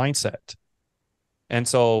different mindset. And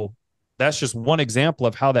so that's just one example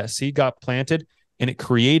of how that seed got planted. And it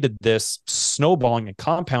created this snowballing and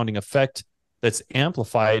compounding effect that's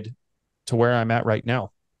amplified to where I'm at right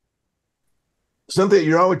now. Cynthia,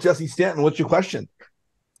 you're on with Jesse Stanton. What's your question?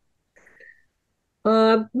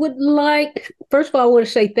 First of all, I want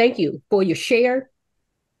to say thank you for your share.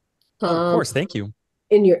 Of course, thank you.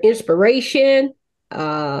 And your inspiration,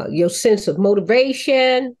 your sense of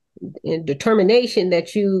motivation and determination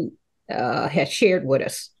that you have shared with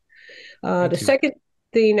us. The second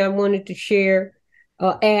thing I wanted to share,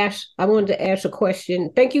 I wanted to ask a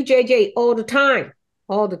question. Thank you, JJ, all the time.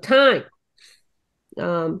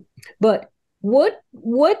 But what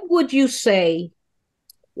would you say,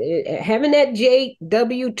 having that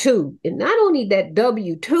W-2, and not only that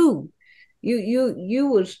W-2, you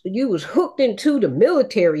was hooked into the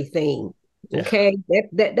military thing. Okay,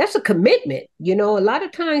 that's a commitment. A lot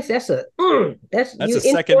of times that's a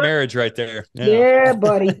second marriage right there. Yeah,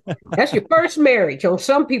 buddy, that's your first marriage on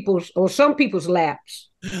some people's laps.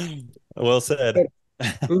 Well said.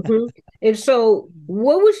 Mm-hmm. And so,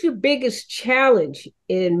 what was your biggest challenge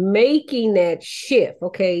in making that shift?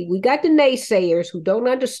 Okay, we got the naysayers who don't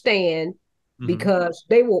understand because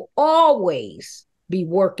they will always be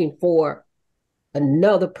working for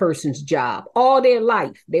another person's job all their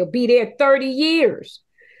life. They'll be there 30 years.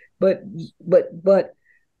 But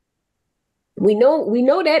we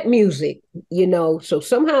know that music, so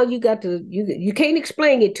somehow you can't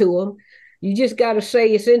explain it to them. You just got to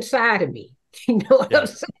say it's inside of me. You know what I'm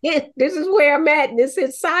saying? This is where I'm at and it's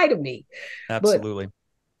inside of me. Absolutely.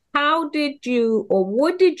 how did you, or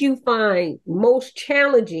what did you find most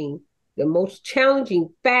challenging, the most challenging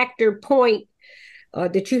factor point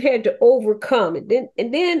that you had to overcome?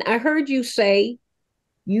 And then I heard you say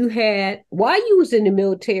you had, while you was in the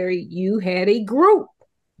military, you had a group.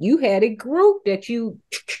 You had a group that you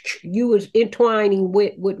was entwining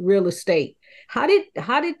with real estate. How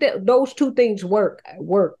did those two things work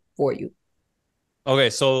for you? Okay,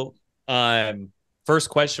 so first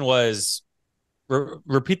question was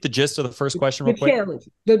repeat the gist of the first question The real quick. challenge,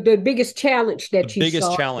 the biggest challenge The that you biggest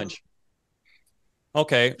saw. challenge.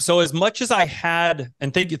 Okay, so as much as I had,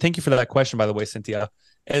 and thank you for that question, by the way, Cynthia.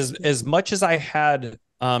 As much as I had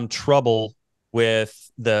trouble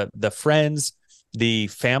with the friends, the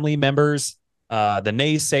family members, the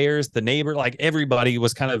naysayers, the neighbor, like everybody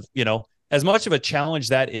was kind of, as much of a challenge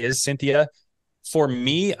that is, Cynthia. For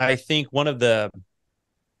me, I think one of the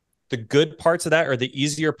good parts of that, or the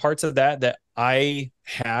easier parts of that I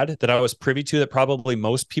had, that I was privy to, that probably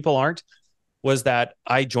most people aren't, was that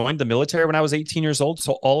I joined the military when I was 18 years old.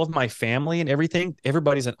 So all of my family and everything,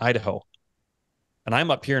 everybody's in Idaho. And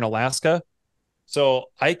I'm up here in Alaska. So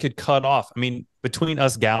I could cut off. I mean, between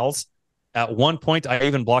us gals, at one point, I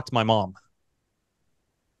even blocked my mom.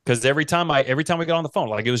 Because every time we got on the phone,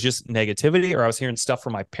 like it was just negativity, or I was hearing stuff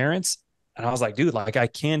from my parents. And I was like, dude, like I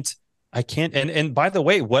can't. And by the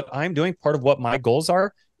way, what I'm doing, part of what my goals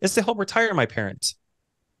are, is to help retire my parents.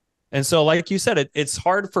 And so, like you said, it's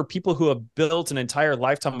hard for people who have built an entire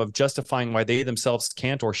lifetime of justifying why they themselves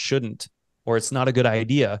can't or shouldn't, or it's not a good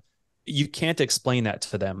idea. You can't explain that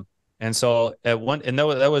to them. And so that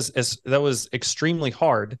was extremely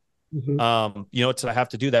hard, Mhm. to have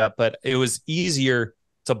to do that. But it was easier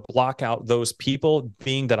to block out those people,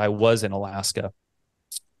 being that I was in Alaska.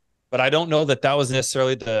 But I don't know that was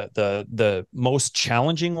necessarily the most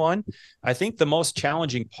challenging one. I think the most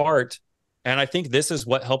challenging part, and I think this is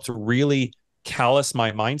what helped really callous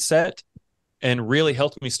my mindset and really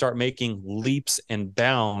helped me start making leaps and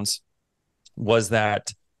bounds, was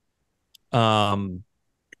that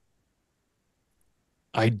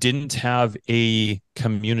I didn't have a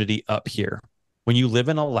community up here. When you live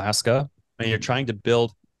in Alaska and you're trying to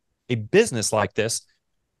build a business like this,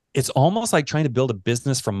 it's almost like trying to build a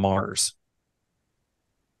business from Mars.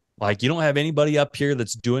 Like, you don't have anybody up here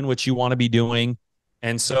that's doing what you want to be doing.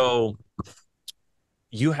 And so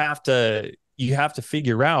you have to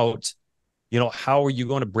figure out, how are you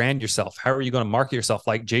going to brand yourself? How are you going to market yourself?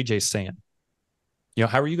 Like JJ's saying,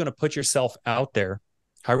 how are you going to put yourself out there?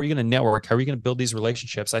 How are you going to network? How are you going to build these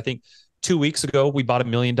relationships? I think 2 weeks ago, we bought $1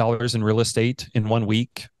 million in real estate in 1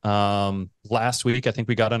 week. Last week, I think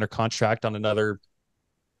we got under contract on another,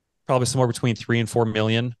 probably somewhere between 3 and 4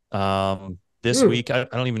 million. This week, I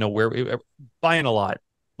don't even know where we're buying a lot.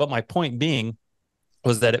 But my point being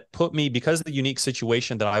was that it put me, because of the unique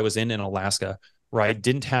situation that I was in Alaska, where I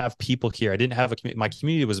didn't have people here. I didn't have my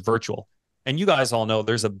community was virtual. And you guys all know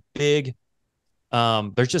there's a big,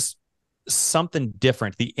 there's just something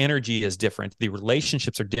different. The energy is different. The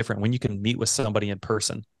relationships are different when you can meet with somebody in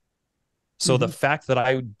person. So the fact that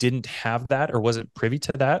I didn't have that, or wasn't privy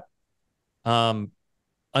to that,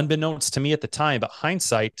 unbeknownst to me at the time, but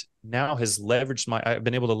hindsight now has I've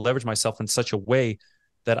been able to leverage myself in such a way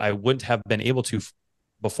that I wouldn't have been able to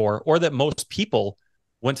before, or that most people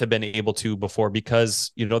wouldn't have been able to before,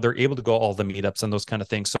 because, they're able to go all the meetups and those kind of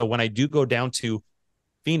things. So when I do go down to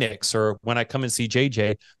Phoenix, or when I come and see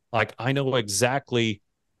JJ, like, I know exactly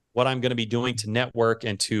what I'm going to be doing to network,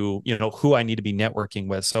 and to, who I need to be networking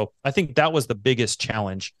with. So I think that was the biggest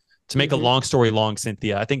challenge. To make a long story long,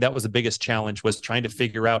 Cynthia, I think that was the biggest challenge, was trying to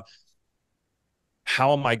figure out,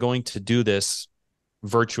 how am I going to do this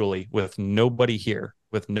virtually with nobody here,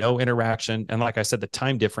 with no interaction? And like I said, the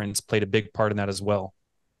time difference played a big part in that as well.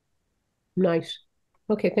 Nice.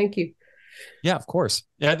 Okay, thank you. Yeah, of course.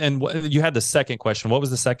 Yeah, and you had the second question. What was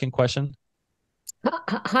the second question?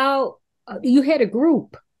 How you had a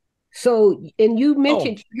group. So, and you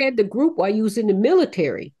mentioned you had the group while you was in the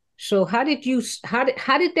military. So how did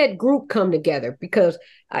that group come together? Because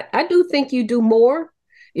I do think you do more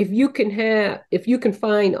if you can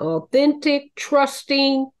find authentic,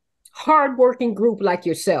 trusting, hardworking group like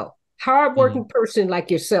yourself, hardworking person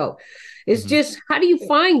like yourself. It's just, how do you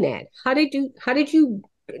find that? How do you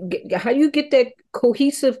get that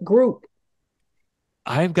cohesive group?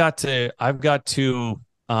 In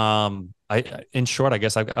short, I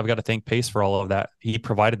guess I've got to thank Pace for all of that. He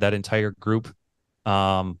provided that entire group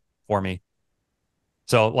for me.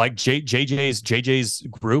 So like JJ's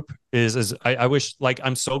group is I wish, like,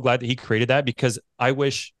 I'm so glad that he created that, because I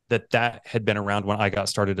wish that had been around when I got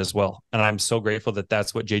started as well. And I'm so grateful that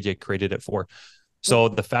that's what JJ created it for. So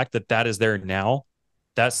the fact that is there now,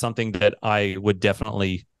 that's something that I would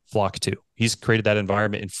definitely flock to. He's created that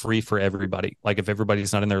environment and free for everybody. Like if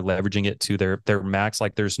everybody's not in there leveraging it to their max,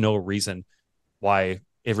 like there's no reason why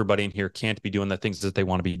everybody in here can't be doing the things that they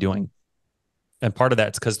want to be doing. And part of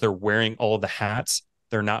that's because they're wearing all of the hats.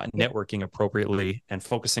 They're not networking appropriately and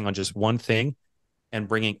focusing on just one thing and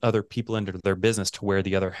bringing other people into their business to wear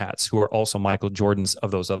the other hats who are also Michael Jordans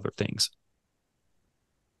of those other things.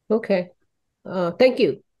 Okay. Thank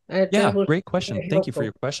you. Yeah, great question. Thank you for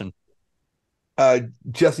your question.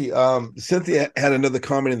 Jesse, Cynthia had another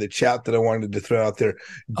comment in the chat that I wanted to throw out there.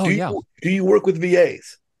 Do you work with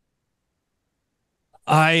VAs?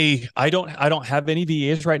 I don't have any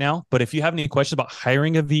VAs right now, but if you have any questions about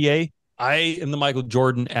hiring a VA, I am the Michael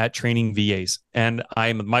Jordan at training VAs, and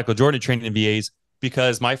I'm Michael Jordan at training VAs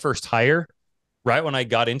because my first hire, right when I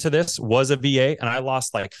got into this, was a VA, and I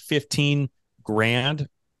lost like 15 grand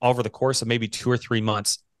over the course of maybe 2 or 3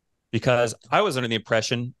 months because I was under the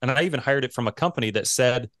impression, and I even hired it from a company that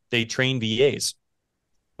said they train VAs,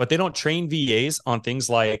 but they don't train VAs on things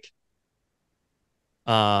like,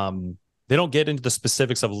 they don't get into the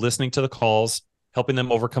specifics of listening to the calls, helping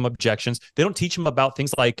them overcome objections. They don't teach them about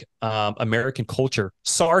things like American culture,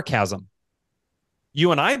 sarcasm.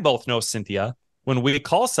 You and I both know, Cynthia, when we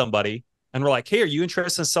call somebody and we're like, hey, are you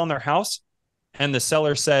interested in selling their house? And the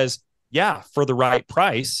seller says, yeah, for the right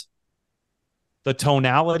price. The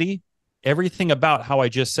tonality, everything about how I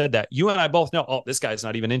just said that. You and I both know, oh, this guy's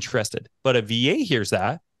not even interested. But a VA hears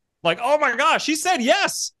that, like, oh my gosh, he said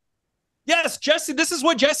yes. Yes, Jesse, this is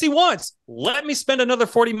what Jesse wants. Let me spend another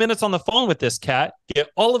 40 minutes on the phone with this cat, get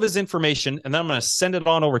all of his information, and then I'm going to send it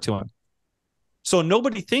on over to him. So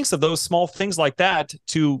nobody thinks of those small things like that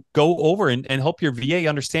to go over and help your VA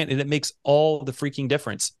understand, and it makes all the freaking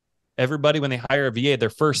difference. Everybody, when they hire a VA, their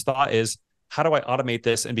first thought is, how do I automate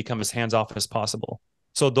this and become as hands-off as possible?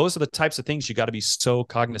 So those are the types of things you got to be so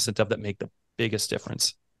cognizant of that make the biggest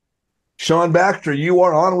difference. Sean Baxter, you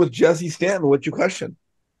are on with Jesse Stanton. What's your question?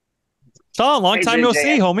 Sean, long time no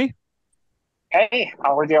see, homie. Hey,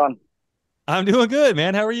 how we doing? I'm doing good,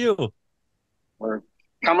 man. How are you? We're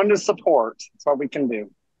coming to support. That's what we can do.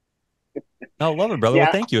 I love it, brother. Yeah.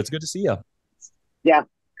 Well, thank you. It's good to see you. Yeah.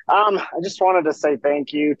 I just wanted to say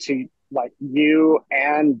thank you to like you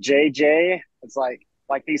and JJ. It's like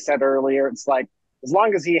he said earlier, it's like as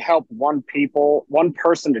long as he helped one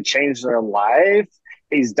person to change their life,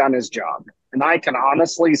 he's done his job. And I can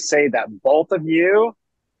honestly say that both of you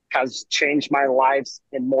has changed my life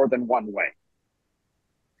in more than one way.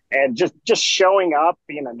 And just showing up,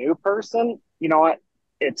 being a new person, you know what?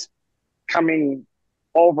 It's coming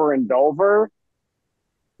over and over.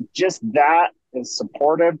 Just that is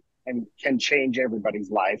supportive and can change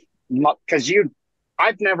everybody's life. Because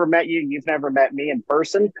I've never met you, you've never met me in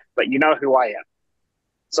person, but you know who I am.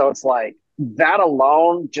 So it's like that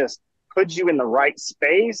alone just puts you in the right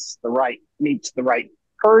space, meets the right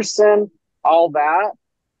person, all that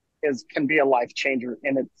can be a life changer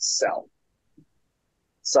in itself.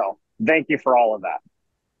 So thank you for all of that.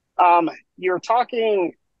 You're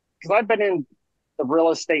talking, because I've been in the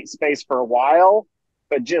real estate space for a while,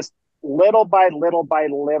 but just little by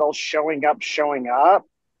little showing up.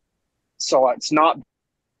 So it's not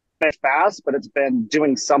been fast, but it's been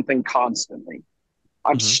doing something constantly.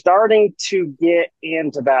 I'm starting to get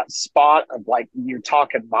into that spot of like, you're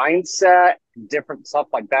talking mindset, different stuff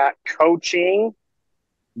like that, coaching.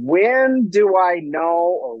 When do I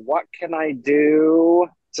know, or what can I do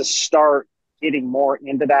to start getting more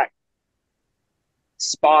into that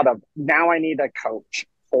spot of now I need a coach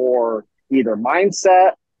for either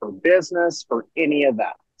mindset, for business, for any of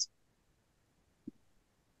that?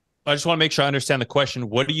 I just want to make sure I understand the question.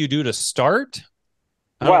 What do you do to start?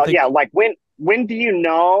 Like when do you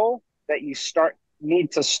know that you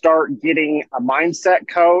need to start getting a mindset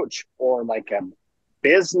coach or like a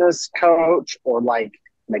business coach or like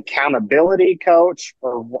an accountability coach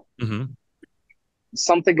or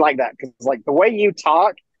something like that? Because like the way you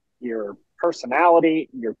talk, your personality,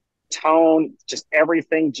 your tone, just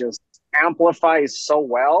everything just amplifies so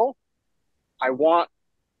well. I want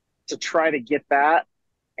to try to get that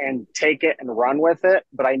and take it and run with it,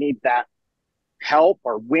 but I need that help.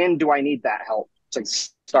 Or when do I need that help to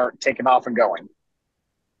start taking off and going?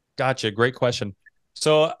 Gotcha. Great question.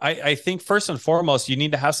 So I think first and foremost, you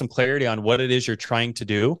need to have some clarity on what it is you're trying to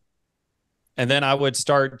do. And then I would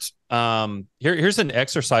start, here's an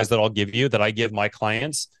exercise that I'll give you that I give my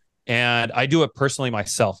clients, and I do it personally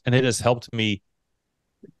myself. And it has helped me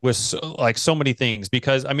with so many things,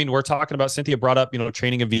 because I mean, we're talking about, Cynthia brought up,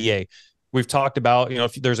 training a VA. We've talked about,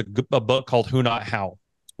 if there's a book called Who Not How,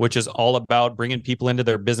 which is all about bringing people into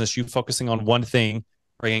their business, you focusing on one thing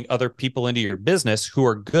bringing other people into your business who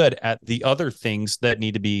are good at the other things that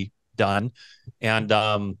need to be done. And,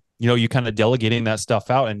 you kind of delegating that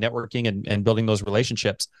stuff out and networking and building those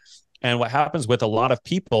relationships. And what happens with a lot of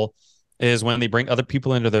people is when they bring other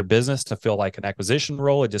people into their business to fill like an acquisition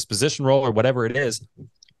role, a disposition role, or whatever it is,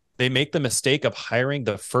 they make the mistake of hiring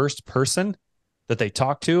the first person that they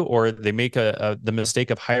talk to, or they make the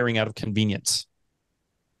mistake of hiring out of convenience.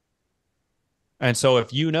 And so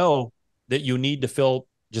if you know that you need to fill,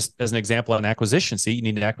 just as an example, an acquisition seat, you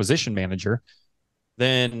need an acquisition manager,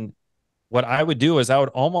 then what I would do is I would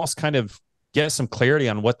almost kind of get some clarity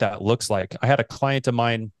on what that looks like. I had a client of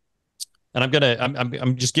mine, and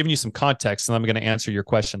I'm just giving you some context, and I'm going to answer your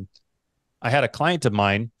question. I had a client of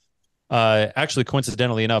mine, actually,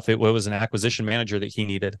 coincidentally enough, it was an acquisition manager that he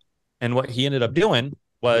needed. And what he ended up doing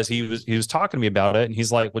was he was talking to me about it, and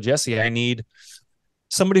he's like, well, Jesse, I need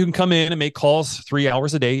somebody who can come in and make calls 3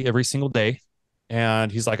 hours a day, every single day. And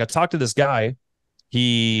he's like, I talked to this guy.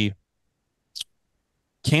 He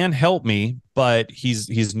can help me, but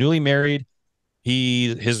he's newly married.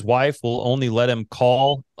 His wife will only let him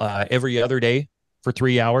call every other day for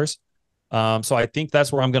 3 hours. So I think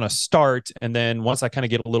that's where I'm going to start. And then once I kind of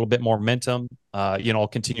get a little bit more momentum, I'll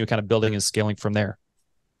continue kind of building and scaling from there.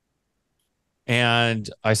 And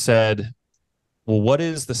I said, well, what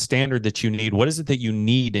is the standard that you need? What is it that you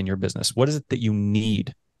need in your business? What is it that you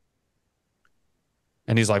need?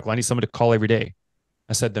 And he's like, well, I need someone to call every day.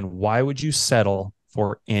 I said, then why would you settle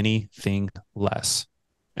for anything less?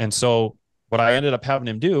 And so what I ended up having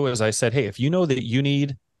him do is I said, hey, if you know that you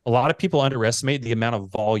need, a lot of people underestimate the amount of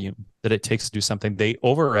volume that it takes to do something. They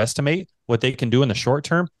overestimate what they can do in the short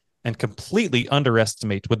term and completely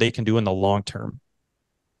underestimate what they can do in the long term.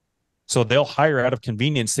 So they'll hire out of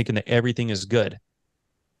convenience thinking that everything is good.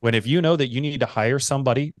 When if you know that you need to hire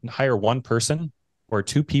somebody, hire one person or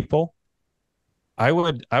two people, I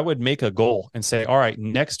would make a goal and say, all right,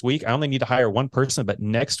 next week, I only need to hire one person, but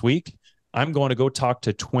next week I'm going to go talk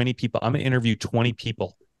to 20 people. I'm going to interview 20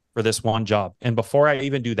 people for this one job. And before I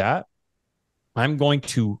even do that, I'm going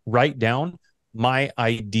to write down my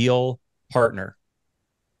ideal partner.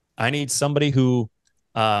 I need somebody who,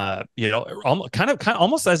 kind of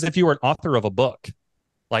almost as if you were an author of a book.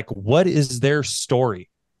 Like, what is their story?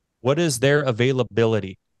 What is their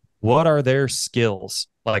availability? What are their skills?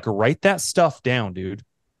 Like, write that stuff down, dude.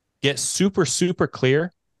 Get super, super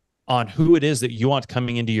clear on who it is that you want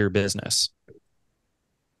coming into your business.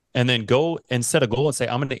 And then go and set a goal and say,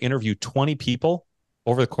 I'm going to interview 20 people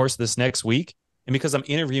over the course of this next week. And because I'm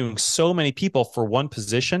interviewing so many people for one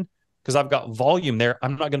position, because I've got volume there,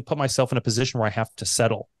 I'm not going to put myself in a position where I have to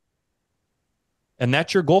settle. And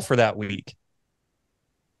that's your goal for that week.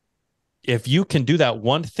 If you can do that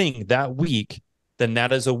one thing that week, then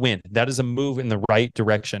that is a win. That is a move in the right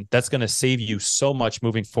direction. That's going to save you so much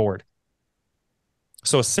moving forward.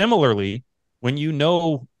 So similarly, when you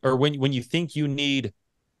know, or when you think you need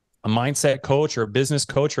a mindset coach or a business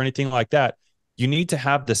coach or anything like that, you need to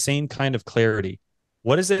have the same kind of clarity.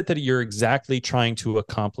 What is it that you're exactly trying to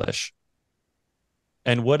accomplish?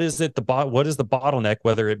 And what is it? What is the bottleneck,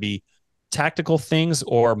 whether it be tactical things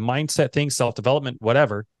or mindset things, self-development,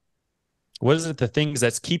 whatever? What is it, the things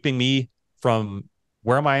that's keeping me from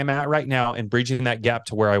where I am at right now and bridging that gap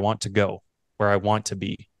to where I want to go, where I want to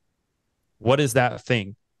be? What is that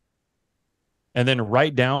thing? And then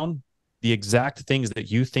write down the exact things that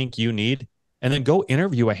you think you need, and then go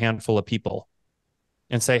interview a handful of people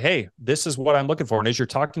and say, hey, this is what I'm looking for. And as you're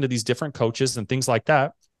talking to these different coaches and things like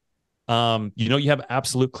that, you have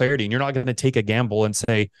absolute clarity, and you're not going to take a gamble and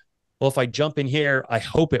say, well, if I jump in here, I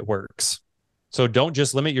hope it works. So don't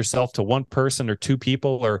just limit yourself to one person or two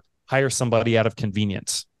people, or hire somebody out of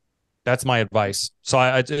convenience. That's my advice. So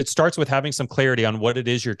it starts with having some clarity on what it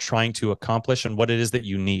is you're trying to accomplish and what it is that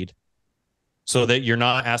you need, so that you're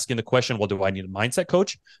not asking the question, well, do I need a mindset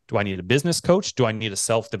coach? Do I need a business coach? Do I need a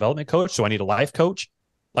self-development coach? Do I need a life coach?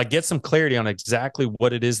 Like, get some clarity on exactly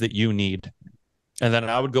what it is that you need. And then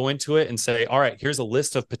I would go into it and say, all right, here's a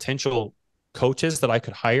list of potential coaches that I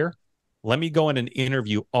could hire. Let me go in and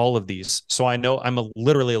interview all of these, so I know I'm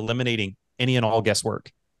literally eliminating any and all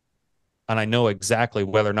guesswork. And I know exactly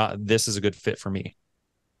whether or not this is a good fit for me.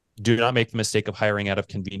 Do not make the mistake of hiring out of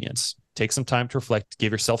convenience. Take some time to reflect,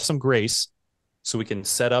 give yourself some grace, so we can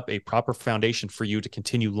set up a proper foundation for you to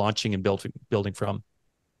continue launching and building from.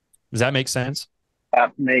 Does that make sense?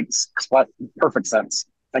 That makes perfect sense.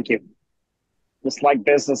 Thank you. Just like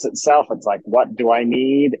business itself, it's like, what do I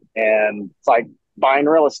need? And it's like buying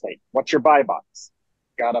real estate. What's your buy box?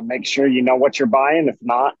 Got to make sure you know what you're buying. If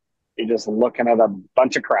not, you're just looking at a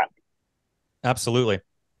bunch of crap. Absolutely.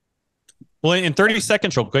 Well, in 30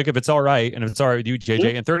 seconds, real quick, if it's all right, and if it's all right with you,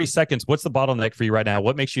 JJ, in 30 seconds, what's the bottleneck for you right now?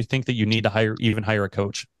 What makes you think that you need to even hire a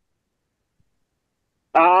coach?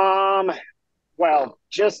 Well,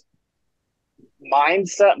 just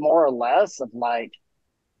mindset more or less of like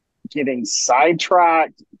getting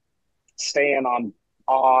sidetracked, staying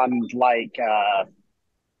on like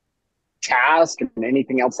task and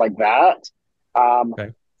anything else like that. Um,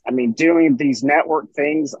 Okay. I mean, doing these network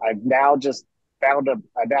things, I've now just found an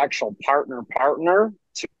actual partner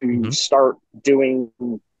to start doing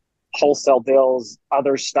wholesale deals,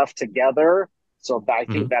 other stuff together. So I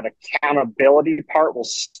think that accountability part will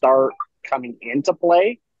start coming into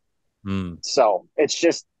play. So it's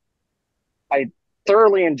just, I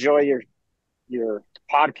thoroughly enjoy your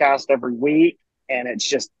podcast every week, and it's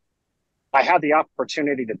just I had the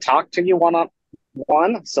opportunity to talk to you one on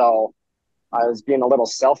one, so I was being a little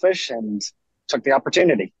selfish and took the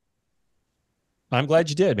opportunity. I'm glad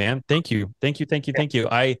you did, man. Thank you. Thank you. Thank you. Thank you.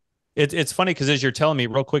 It's funny because as you're telling me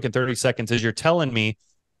real quick in 30 seconds, as you're telling me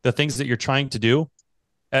the things that you're trying to do,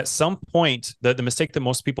 at some point, the mistake that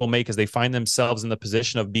most people make is they find themselves in the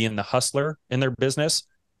position of being the hustler in their business.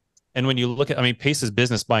 And when you look at, I mean, Pace is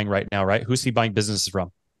business buying right now, right? Who's he buying businesses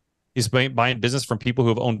from? He's buying business from people who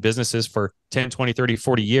have owned businesses for 10, 20, 30,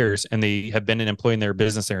 40 years, and they have been an employee in their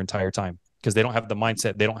business their entire time because they don't have the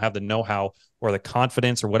mindset, they don't have the know-how or the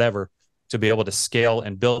confidence or whatever to be able to scale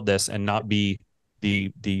and build this and not be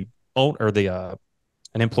the own or the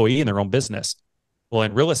an employee in their own business. Well,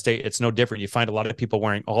 in real estate, it's no different. You find a lot of people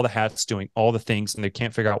wearing all the hats, doing all the things, and they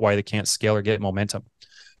can't figure out why they can't scale or get momentum.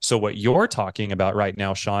 So what you're talking about right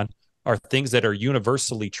now, Sean, are things that are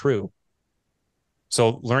universally true.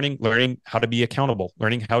 So learning how to be accountable,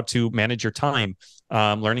 learning how to manage your time,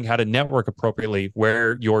 learning how to network appropriately,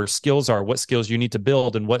 where your skills are, what skills you need to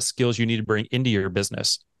build, and what skills you need to bring into your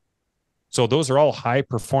business. So those are all high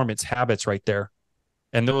performance habits right there.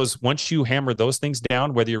 And those, once you hammer those things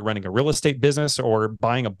down, whether you're running a real estate business or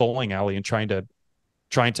buying a bowling alley and trying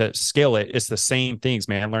to scale it, it's the same things,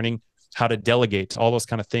 man. Learning how to delegate, all those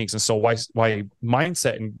kind of things. And so why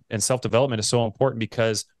mindset and self-development is so important,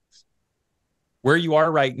 because where you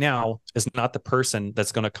are right now is not the person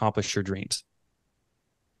that's going to accomplish your dreams.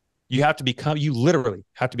 You literally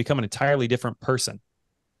have to become an entirely different person.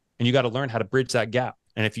 And you got to learn how to bridge that gap.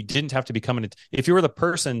 And if you didn't have to if you were the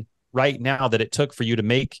person right now that it took for you to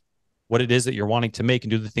make what it is that you're wanting to make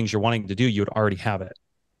and do the things you're wanting to do, you would already have it.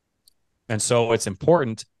 And so it's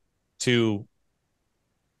important to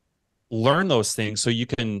learn those things so you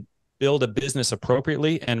can build a business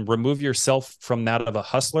appropriately and remove yourself from that of a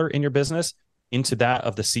hustler in your business into that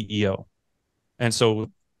of the CEO. And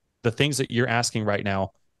so the things that you're asking right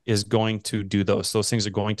now is going to do those things are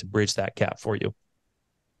going to bridge that gap for you.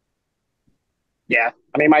 Yeah.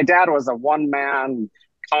 I mean, my dad was a one-man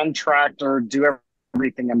contractor, do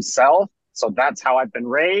everything himself. So that's how I've been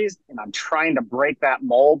raised. And I'm trying to break that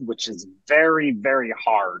mold, which is very, very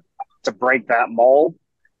hard to break that mold.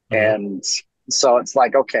 And so it's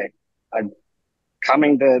like, okay, I'm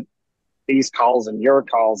coming to these calls and your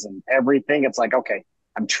calls and everything. It's like, okay,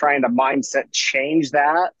 I'm trying to mindset change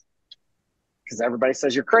that, because everybody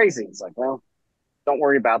says you're crazy. It's like, well, don't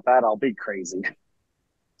worry about that. I'll be crazy.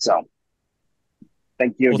 So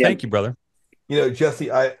thank you again. Thank you, brother. You know,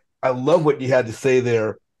 Jesse, I love what you had to say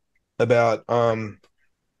there about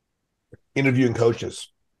interviewing coaches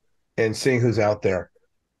and seeing who's out there.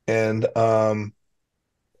 And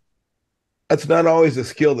that's not always a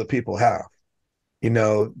skill that people have, you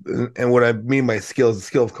know. And what I mean by skill is the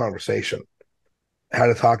skill of conversation, how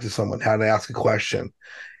to talk to someone, how to ask a question.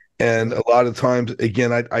 And a lot of times,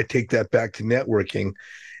 again, I take that back to networking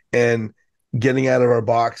and getting out of our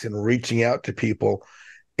box and reaching out to people.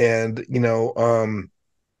 And, you know,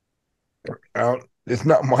 it's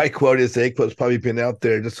not my quote, it's a quote. It's probably been out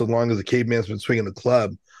there just so long as the caveman's been swinging the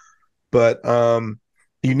club. But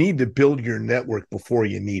you need to build your network before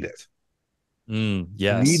you need it.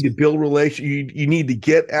 Yes. You need to build relations. You need to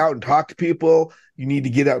get out and talk to people. You need to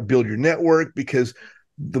get out and build your network, because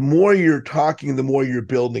the more you're talking, the more you're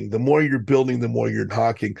building. The more you're building, the more you're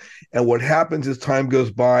talking. And what happens as time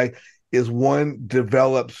goes by is one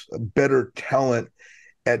develops a better talent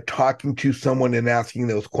at talking to someone and asking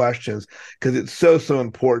those questions, because it's so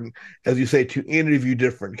important, as you say, to interview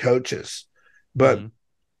different coaches. But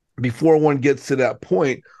before one gets to that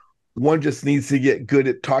point, one just needs to get good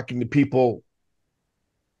at talking to people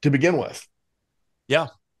to begin with. Yeah.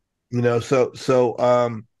 You know,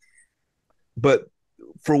 but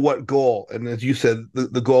for what goal? And as you said,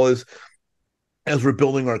 the goal is, as we're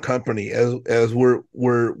building our company, as we're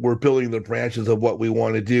building the branches of what we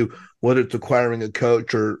want to do, whether it's acquiring a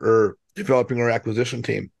coach or developing our acquisition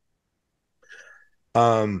team,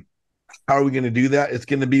 Um, how are we going to do that? It's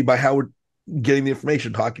going to be by how we're getting the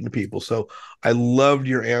information, talking to people. So I loved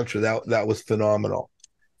your answer. That was phenomenal.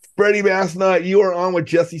 Freddie Masnot, you are on with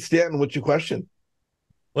Jesse Stanton. What's your question?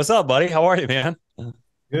 What's up, buddy? How are you, man?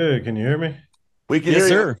 Good. Can you hear me? We can Yes,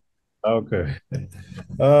 hear you. sir. Okay.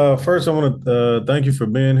 First, I want to thank you for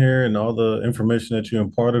being here and all the information that you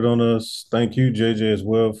imparted on us. Thank you, JJ, as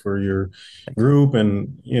well, for your group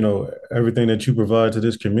and everything that you provide to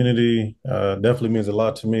this community. Definitely means a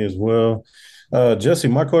lot to me as well. Jesse,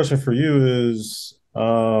 my question for you is,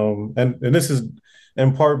 and this is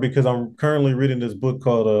in part because I'm currently reading this book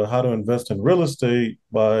called "How to Invest in Real Estate"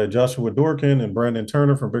 by Joshua Dorkin and Brandon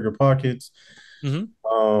Turner from Bigger Pockets. Mm-hmm.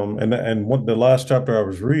 And what the last chapter I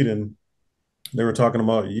was reading, they were talking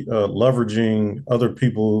about leveraging other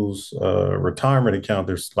people's retirement account.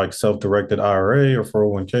 There's like self-directed IRA or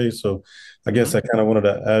 401k. So I guess I kind of wanted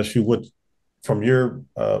to ask you what, from your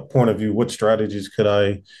point of view, what strategies could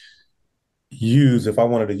I use if I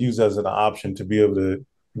wanted to use that as an option to be able to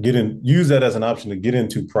use that as an option to get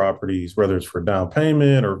into properties, whether it's for down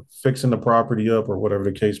payment or fixing the property up or whatever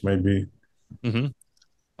the case may be. Mm-hmm.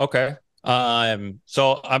 Okay.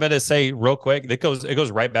 So I'm gonna say real quick, it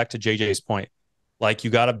goes right back to JJ's point. Like,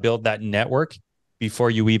 you got to build that network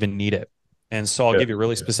before you even need it. And so I'll give you a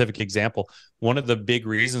really specific example. One of the big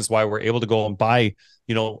reasons why we're able to go and buy,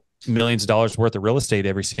 millions of dollars worth of real estate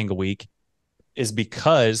every single week is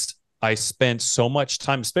because I spent so much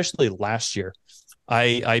time, especially last year.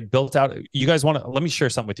 I built out. You guys let me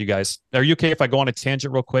share something with you guys. Are you okay if I go on a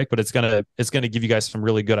tangent real quick? But it's gonna give you guys some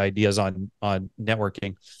really good ideas on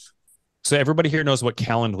networking. So everybody here knows what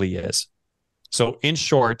Calendly is. So in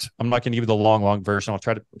short, I'm not going to give you the long version. I'll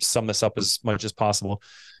try to sum this up as much as possible.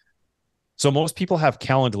 So most people have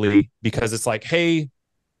Calendly because it's like, hey,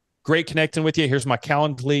 great connecting with you. Here's my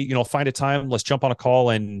Calendly. Find a time. Let's jump on a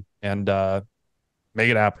call and make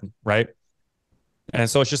it happen, right? And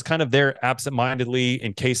so it's just kind of there absentmindedly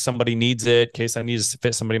in case somebody needs it, in case I need to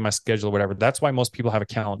fit somebody in my schedule or whatever. That's why most people have a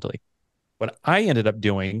Calendly. What I ended up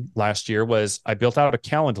doing last year was I built out a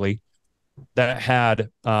Calendly that had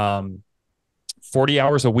 40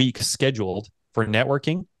 hours a week scheduled for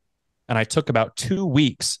networking. And I took about 2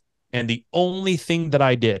 weeks. And the only thing that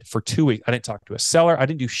I did for 2 weeks, I didn't talk to a seller. I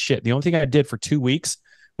didn't do shit. The only thing I did for 2 weeks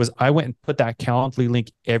was I went and put that Calendly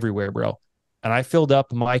link everywhere, bro. And I filled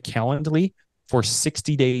up my Calendly for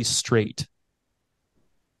 60 days straight.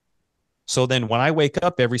 So then when I wake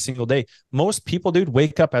up every single day, most people, dude,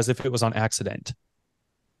 wake up as if it was on accident.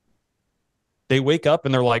 They wake up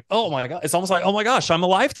and they're like, oh my God, it's almost like, oh my gosh, I'm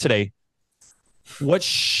alive today. What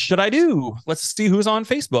should I do? Let's see who's on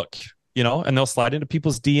Facebook, and they'll slide into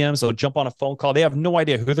people's DMs. They'll jump on a phone call. They have no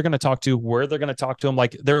idea who they're going to talk to, where they're going to talk to them.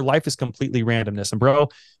 Like, their life is completely randomness. And bro,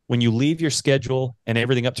 when you leave your schedule and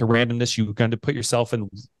everything up to randomness, you're going to put yourself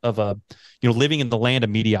living in the land of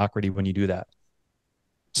mediocrity when you do that.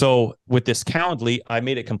 So with this Calendly, I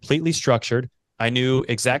made it completely structured. I knew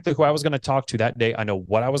exactly who I was going to talk to that day. I know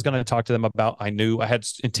what I was going to talk to them about. I knew I had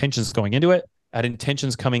intentions going into it. I had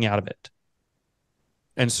intentions coming out of it.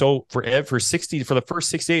 And so for the first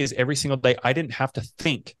 6 days, every single day, I didn't have to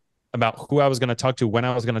think about who I was going to talk to, when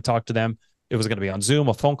I was going to talk to them. It was going to be on Zoom,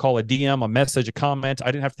 a phone call, a DM, a message, a comment.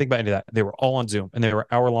 I didn't have to think about any of that. They were all on Zoom, and they were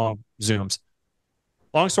hour-long Zooms.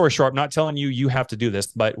 Long story short, I'm not telling you have to do this,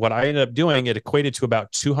 but what I ended up doing, it equated to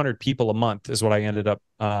about 200 people a month is what I ended up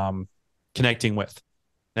connecting with.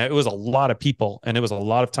 Now, it was a lot of people, and it was a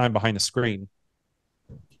lot of time behind the screen.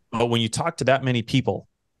 But when you talk to that many people,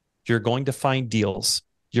 you're going to find deals.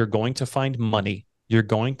 You're going to find money. You're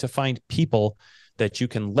going to find people that you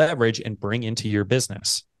can leverage and bring into your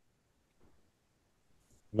business.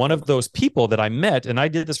 One of those people that I met, and I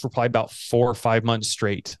did this for probably about 4 or 5 months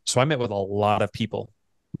straight. So I met with a lot of people.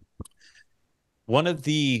 One of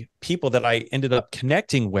the people that I ended up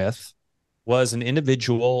connecting with was an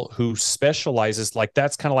individual who specializes, like,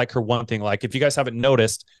 that's kind of like her one thing. Like, if you guys haven't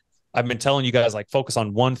noticed, I've been telling you guys, like, focus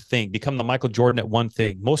on one thing, become the Michael Jordan at one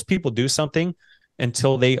thing. Most people do something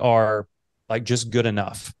until they are like just good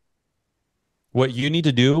enough. What you need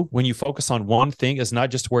to do when you focus on one thing is not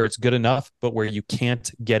just where it's good enough, but where you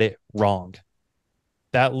can't get it wrong.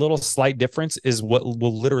 That little slight difference is what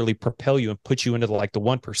will literally propel you and put you into the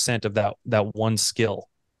 1% of that one skill.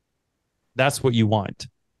 That's what you want.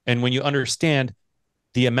 And when you understand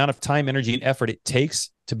the amount of time, energy, and effort it takes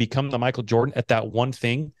to become the Michael Jordan at that one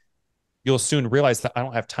thing, you'll soon realize that I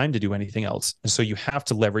don't have time to do anything else. And so you have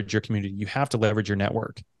to leverage your community. You have to leverage your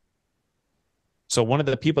network. So one of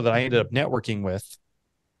the people that I ended up networking with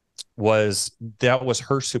was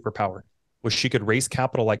her superpower, was she could raise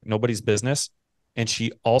capital like nobody's business. And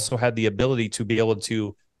she also had the ability to be able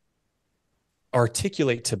to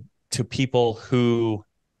articulate to people who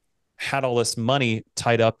had all this money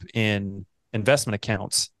tied up in investment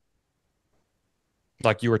accounts,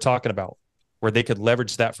 like you were talking about, where they could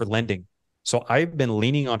leverage that for lending. So I've been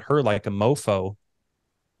leaning on her like a mofo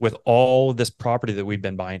with all this property that we've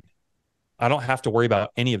been buying. I don't have to worry about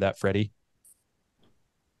any of that, Freddie.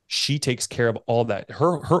 She takes care of all that.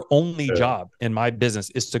 Her only job in my business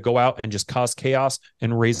is to go out and just cause chaos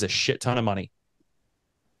and raise a shit ton of money.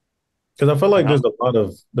 Because I feel like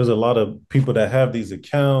there's a lot of people that have these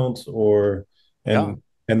accounts Yeah.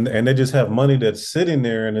 And they just have money that's sitting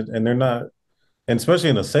there and they're not, and especially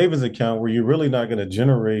in a savings account where you're really not going to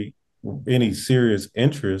generate any serious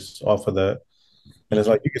interest off of that. And it's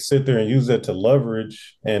like you can sit there and use that to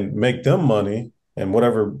leverage and make them money and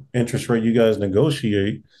whatever interest rate you guys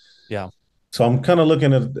negotiate. Yeah. So I'm kind of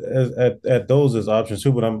looking at those as options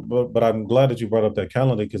too. But I'm glad that you brought up that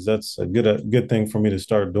calendar because that's a good thing for me to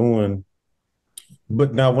start doing.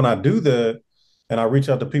 But now when I do that and I reach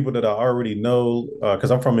out to people that I already know,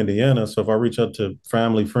 because I'm from Indiana, so if I reach out to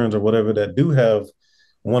family, friends, or whatever that do have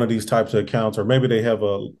one of these types of accounts, or maybe they have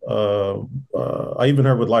I even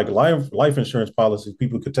heard with like life insurance policies,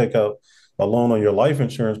 people could take out a loan on your life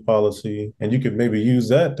insurance policy, and you could maybe use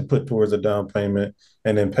that to put towards a down payment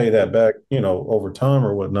and then pay that back, over time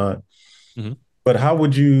or whatnot. Mm-hmm. But how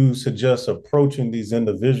would you suggest approaching these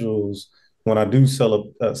individuals when I do set up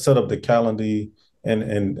the calendar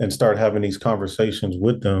and start having these conversations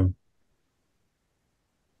with them?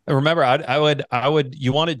 And remember, I would,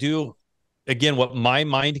 you want to do, again, what my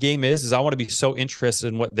mind game is I want to be so interested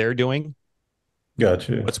in what they're doing,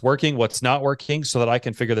 Gotcha. what's working, what's not working, so that I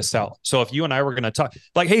can figure this out. So if you and I were going to talk,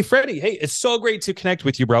 like, hey, Freddie, hey, it's so great to connect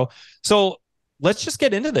with you, bro. So let's just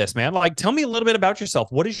get into this, man. Like, tell me a little bit about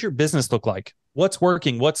yourself. What does your business look like? What's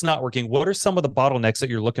working? What's not working? What are some of the bottlenecks that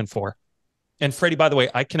you're looking for? And Freddie, by the way,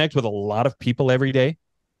 I connect with a lot of people every day.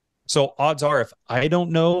 So odds are, if I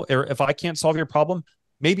don't know or if I can't solve your problem,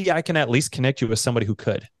 maybe I can at least connect you with somebody who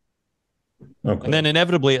could. Okay. And then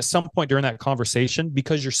inevitably at some point during that conversation,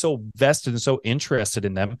 because you're so vested and so interested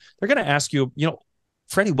in them, they're going to ask you,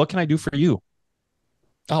 Freddie, what can I do for you?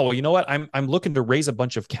 Oh, well, you know what? I'm looking to raise a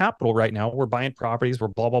bunch of capital right now. We're buying properties. We're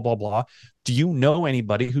blah, blah, blah, blah. Do you know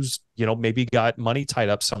anybody who's, maybe got money tied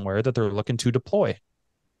up somewhere that they're looking to deploy?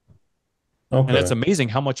 Okay. And it's amazing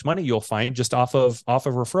how much money you'll find just off of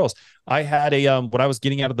referrals. I had when I was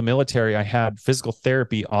getting out of the military, I had physical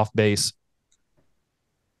therapy off base.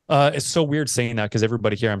 It's so weird saying that because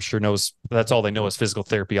everybody here, I'm sure, knows that's all they know is physical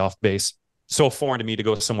therapy off base. So foreign to me to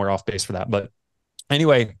go somewhere off base for that. But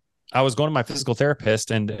anyway, I was going to my physical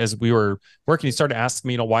therapist, and as we were working, he started asking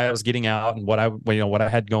me, why I was getting out and what I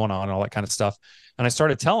had going on and all that kind of stuff. And I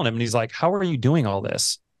started telling him, and he's like, "How are you doing all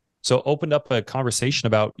this?" So opened up a conversation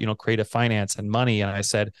about, creative finance and money. And I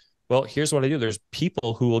said, well, here's what I do. There's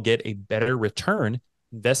people who will get a better return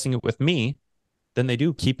investing it with me than they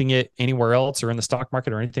do keeping it anywhere else or in the stock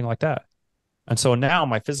market or anything like that. And so now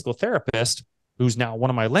my physical therapist, who's now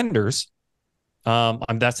one of my lenders,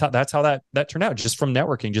 that's how that turned out, just from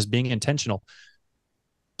networking, just being intentional.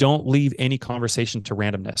 Don't leave any conversation to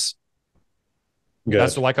randomness. Gotcha.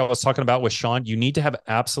 That's like I was talking about with Sean. You need to have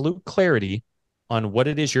absolute clarity on what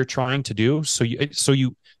it is you're trying to do. So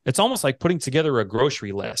it's almost like putting together a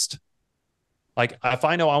grocery list. Like if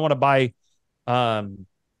I know I want to buy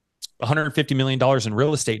 $150 million in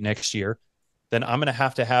real estate next year, then I'm going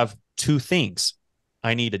to have two things.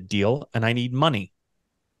 I need a deal and I need money.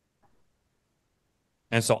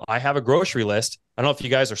 And so I have a grocery list. I don't know if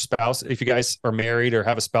you guys are married or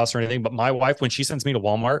have a spouse or anything, but my wife, when she sends me to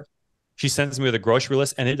Walmart, she sends me with a grocery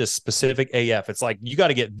list, and it is specific AF. It's like, you got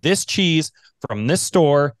to get this cheese from this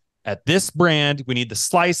store at this brand. We need the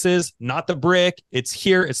slices, not the brick. It's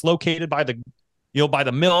here. It's located by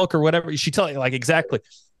the milk or whatever. She tells you, like, exactly.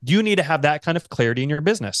 You need to have that kind of clarity in your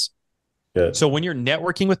business. Good. So when you're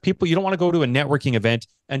networking with people, you don't want to go to a networking event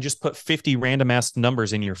and just put 50 random ass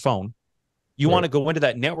numbers in your phone. You want to go into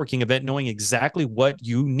that networking event knowing exactly what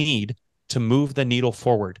you need to move the needle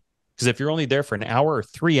forward. Because if you're only there for an hour or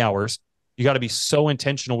 3 hours, you got to be so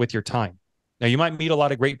intentional with your time. Now, you might meet a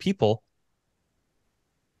lot of great people,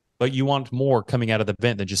 but you want more coming out of the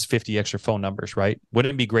event than just 50 extra phone numbers, right?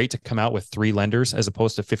 Wouldn't it be great to come out with 3 lenders as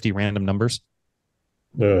opposed to 50 random numbers?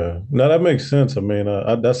 Yeah, no, that makes sense. I mean,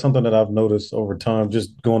 that's something that I've noticed over time,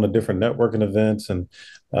 just going to different networking events. And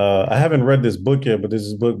I haven't read this book yet, but this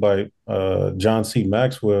is a book by John C.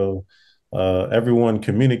 Maxwell. Everyone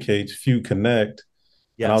communicates, few connect.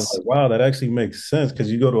 Yes. And I was like, wow, that actually makes sense,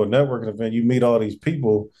 because you go to a networking event, you meet all these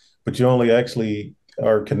people, but you only actually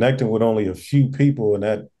are connecting with only a few people. And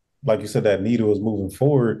that, like you said, that needle is moving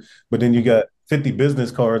forward. But then you got 50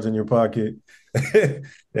 business cards in your pocket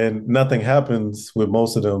and nothing happens with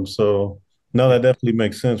most of them. So no, that definitely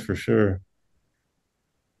makes sense for sure.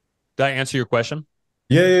 Did I answer your question?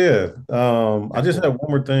 I just have one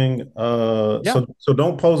more thing. Yeah. So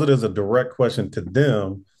don't pose it as a direct question to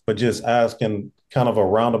them, but just asking kind of a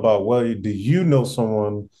roundabout way. Do you know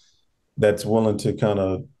someone that's willing to kind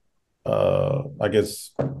of, I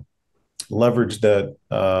guess, leverage that,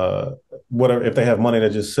 whatever, if they have money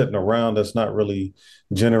that's just sitting around that's not really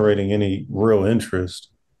generating any real interest?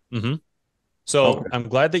 Mm-hmm. So Okay. I'm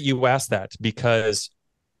glad that you asked that, because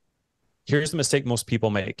here's the mistake most people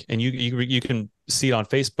make, and you can see it on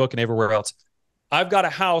Facebook and everywhere else. I've got a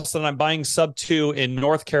house that I'm buying sub two in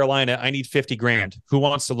North Carolina. I need 50 grand. Who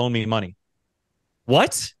wants to loan me money?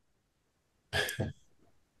 What?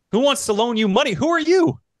 Who wants to loan you money? Who are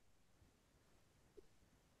you?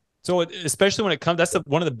 So especially when it comes, that's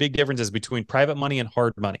one of the big differences between private money and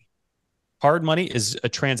hard money. Hard money is a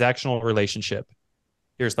transactional relationship.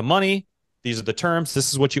 Here's the money. These are the terms.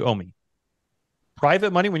 This is what you owe me.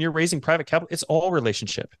 Private money, when you're raising private capital, it's all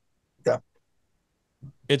relationship. Yeah.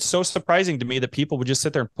 It's so surprising to me that people would just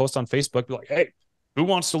sit there and post on Facebook, be like, hey, who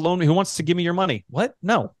wants to loan me? Who wants to give me your money? What?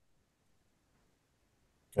 No.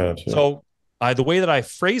 Gotcha. So the way that I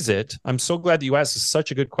phrase it, I'm so glad that you asked. Is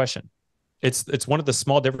such a good question. It's one of the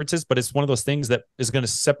small differences, but it's one of those things that is going to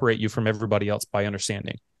separate you from everybody else by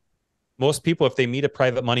understanding. Most people, if they meet a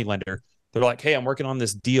private money lender, they're like, hey, I'm working on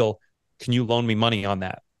this deal. Can you loan me money on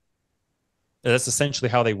that? And that's essentially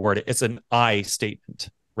how they word it. It's an I statement,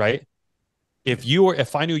 right?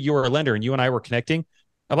 If I knew you were a lender and you and I were connecting,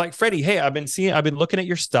 I'm like, Freddie, hey, I've been looking at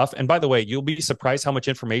your stuff. And by the way, you'll be surprised how much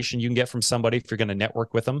information you can get from somebody if you're going to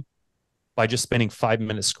network with them by just spending 5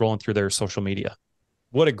 minutes scrolling through their social media.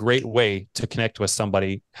 What a great way to connect with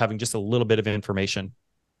somebody, having just a little bit of information.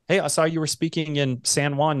 Hey, I saw you were speaking in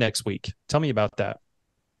San Juan next week. Tell me about that.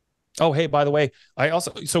 Oh, hey, by the way,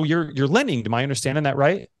 so you're lending. Am I understanding that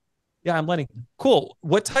right? Yeah, I'm lending. Cool.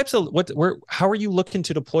 How are you looking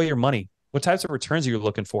to deploy your money? What types of returns are you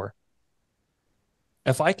looking for?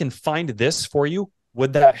 If I can find this for you,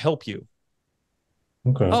 would that help you?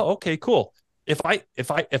 Okay. Oh, okay, cool. If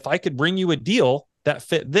I could bring you a deal that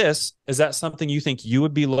fit this, is that something you think you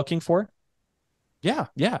would be looking for? Yeah,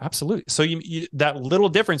 absolutely. So you that little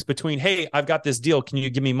difference between, hey, I've got this deal, can you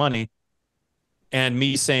give me money? And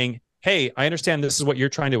me saying, hey, I understand this is what you're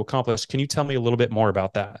trying to accomplish. Can you tell me a little bit more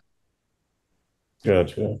about that?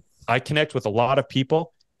 Gotcha. I connect with a lot of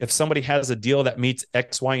people. If somebody has a deal that meets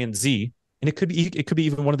X, Y, and Z, and it could be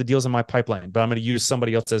even one of the deals in my pipeline, but I'm going to use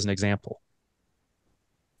somebody else as an example.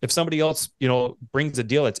 If somebody else, brings a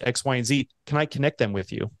deal that's X, Y, and Z, can I connect them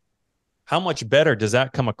with you? How much better does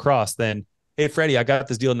that come across than, hey, Freddie, I got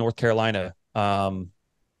this deal in North Carolina. You want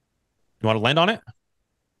to lend on it?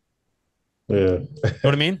 Yeah. You know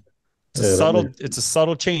what I mean? It's a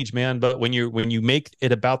subtle change, man. But when you make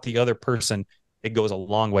it about the other person, it goes a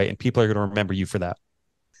long way, and people are going to remember you for that.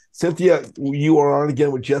 Cynthia, you are on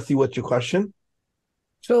again with Jesse. What's your question?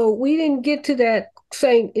 So we didn't get to that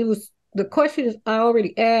saying it was the question I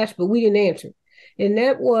already asked, but we didn't answer. And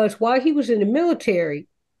that was while he was in the military,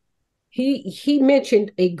 he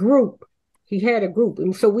mentioned a group. He had a group.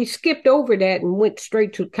 And so we skipped over that and went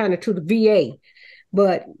straight to kind of to the VA.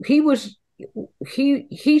 But he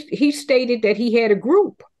stated that he had a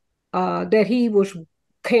group that he was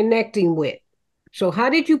connecting with. So how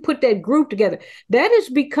did you put that group together? That is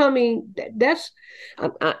becoming that's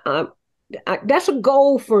a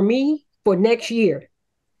goal for me for next year.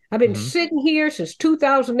 I've been sitting here since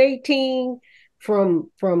 2018 from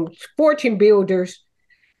fortune builders,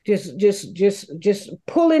 just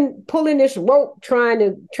pulling this rope, trying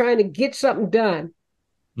to get something done.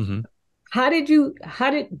 Mm-hmm.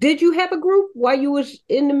 Did you have a group while you was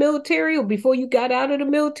in the military or before you got out of the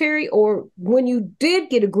military? Or when you did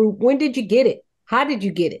get a group, when did you get it? How did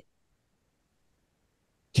you get it?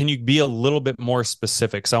 Can you be a little bit more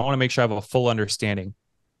specific? So I want to make sure I have a full understanding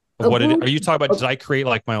of what it is. Are you talking about, did I create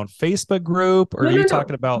like my own Facebook group? Or are you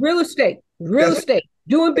talking about real estate,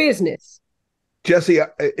 doing business? Jesse,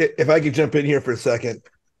 if I could jump in here for a second.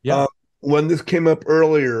 Yeah. When this came up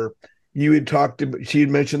earlier, she had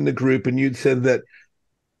mentioned the group, and you'd said that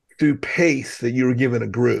through PACE that you were given a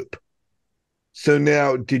group. So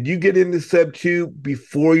now, did you get into Sub 2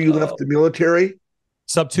 before you left the military?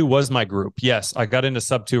 Sub 2 was my group. Yes, I got into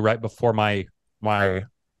Sub 2 right before my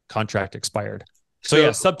contract expired. So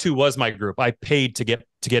yeah, Sub 2 was my group. I paid to get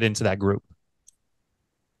into that group.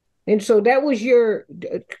 And so that was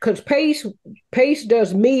because PACE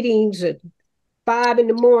does meetings at 5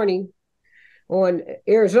 a.m. on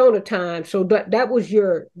Arizona time. So that was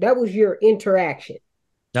your interaction.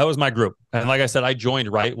 That was my group. And like I said, I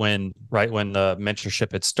joined right when the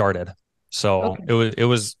mentorship had started. So Okay. it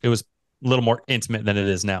was a little more intimate than it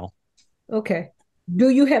is now. Okay. Do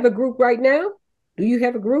you have a group right now? Do you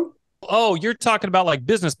have a group? Oh, you're talking about like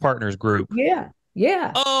business partners group. Yeah.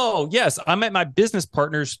 Yeah. Oh, yes. I met my business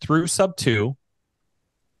partners through Sub 2.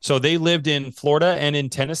 So they lived in Florida and in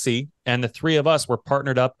Tennessee, and the three of us were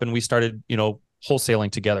partnered up and we started,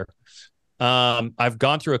 wholesaling together. I've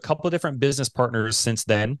gone through a couple of different business partners since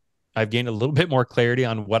then. I've gained a little bit more clarity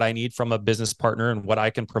on what I need from a business partner and what I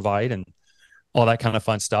can provide and all that kind of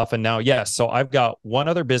fun stuff. And now, yes, so I've got one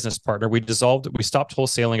other business partner. We stopped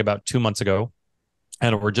wholesaling about 2 months ago,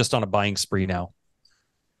 and we're just on a buying spree now.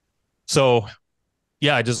 So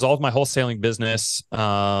yeah, I dissolved my wholesaling business 2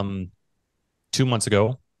 months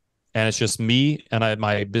ago, and it's just me and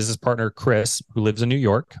my business partner Chris, who lives in New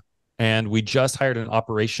York, and we just hired an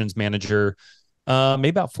operations manager, maybe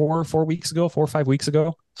about 4 weeks ago, 4 or 5 weeks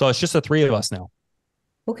ago. So it's just the three of us now.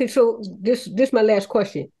 Okay, so this my last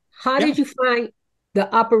question. How Yeah, did you find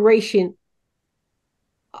the operation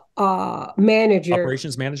manager,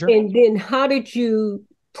 operations manager. and then how did you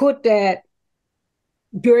put that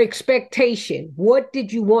your expectation? What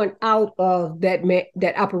did you want out of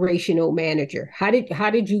that operational manager? How did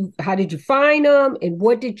you find them, and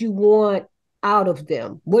what did you want out of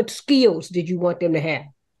them? What skills did you want them to have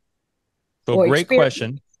So or great experience?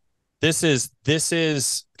 question. This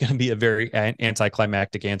is going to be a very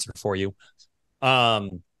anticlimactic answer for you.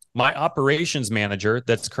 My operations manager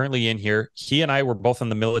that's currently in here, he and I were both in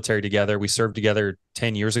the military together. We served together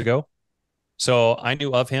 10 years ago. So I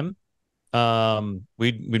knew of him.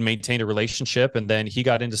 We maintained a relationship, and then he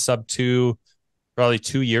got into Sub 2 probably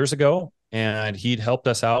 2 years ago, and he'd helped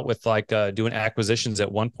us out with like doing acquisitions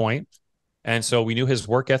at one point. And so we knew his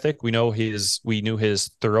work ethic, we knew his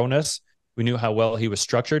thoroughness, we knew how well he was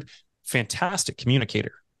structured. Fantastic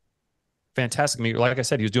communicator. Fantastic. Like I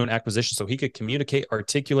said, he was doing acquisition, so he could communicate,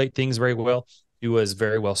 articulate things very well. He was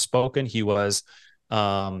very well spoken. He was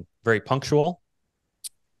very punctual.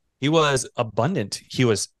 He was abundant. He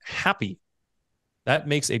was happy. That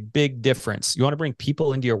makes a big difference. You want to bring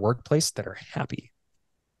people into your workplace that are happy,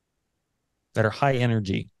 that are high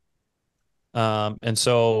energy. And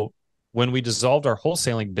so when we dissolved our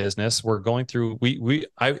wholesaling business, we're going through,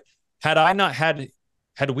 had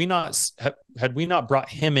we not brought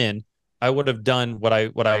him in, I would have done what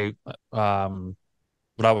I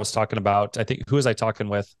was talking about. I think, who was I talking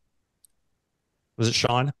with? Was it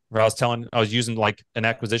Sean? Where I was using like an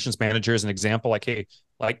acquisitions manager as an example, like, hey,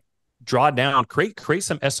 like draw down, create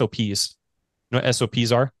some SOPs. You know what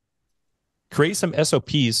SOPs are? Create some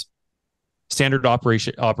SOPs, standard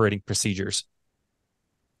operating procedures.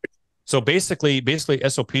 So basically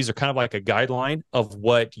SOPs are kind of like a guideline of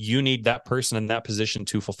what you need that person in that position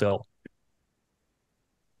to fulfill.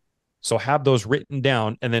 So have those written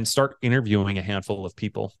down and then start interviewing a handful of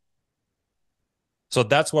people. So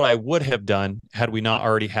that's what I would have done had we not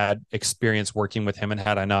already had experience working with him and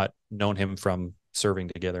had I not known him from serving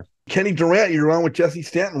together. Kenny Durant, you're on with Jesse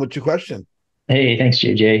Stanton. What's your question? Hey, thanks,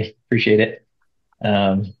 JJ. Appreciate it.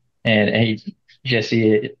 And hey,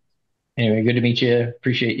 Jesse, anyway, good to meet you.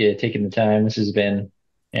 Appreciate you taking the time. It's been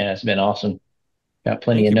awesome. Got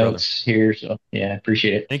plenty Thank of you, brother. notes here, so yeah,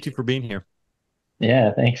 appreciate it. Thank you for being here.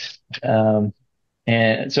 Yeah, thanks.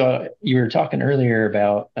 And so you were talking earlier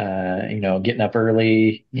about, getting up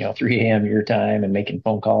early, 3 a.m. your time and making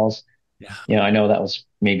phone calls. Yeah. I know that was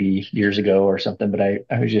maybe years ago or something, but I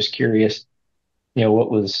was just curious,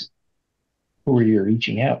 who were you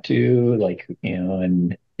reaching out to? Like,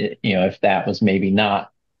 and, if that was maybe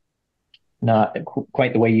not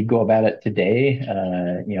quite the way you'd go about it today,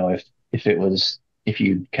 if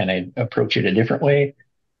you kind of approach it a different way,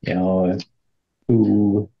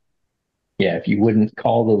 who, yeah, if you wouldn't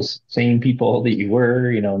call those same people that you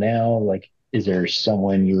were, now, like, is there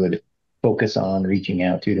someone you would focus on reaching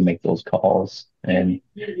out to make those calls? And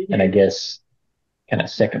I guess kind of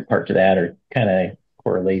second part to that, or kind of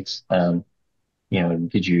correlates,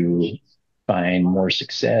 did you find more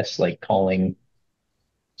success like calling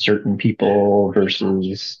certain people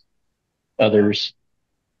versus others?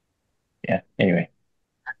 Yeah. Anyway,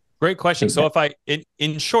 Great question. think So that,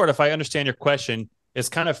 in short, if I understand your question, it's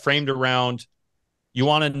kind of framed around, you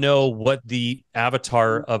want to know what the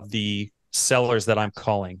avatar of the sellers that I'm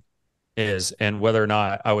calling is and whether or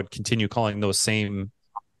not I would continue calling those same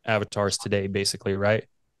avatars today, basically, right?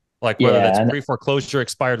 Like whether that's yeah, and pre-foreclosure,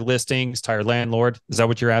 expired listings, tired landlord. Is that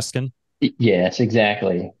what you're asking? yes,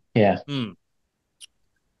 exactly. Yeah. Hmm.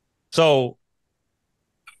 So,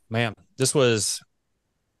 man, this is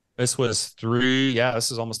almost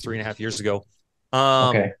 3.5 years ago.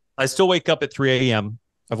 Okay. I still wake up at 3 a.m.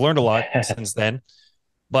 I've learned a lot since then.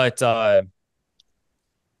 But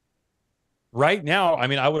right now, I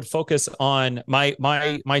mean, I would focus on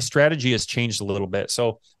my strategy has changed a little bit.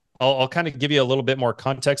 So I'll kind of give you a little bit more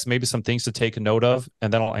context, maybe some things to take note of,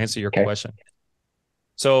 and then I'll answer your Okay. question.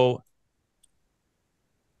 So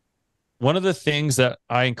one of the things that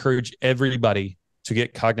I encourage everybody to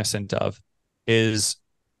get cognizant of is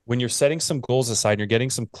when you're setting some goals aside and you're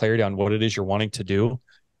getting some clarity on what it is you're wanting to do,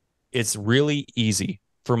 it's really easy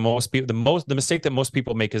for most people. The mistake that most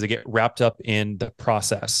people make is they get wrapped up in the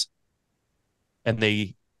process and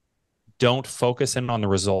they don't focus in on the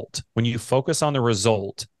result. When you focus on the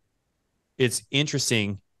result, it's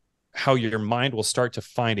interesting how your mind will start to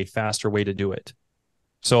find a faster way to do it.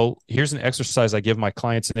 So here's an exercise I give my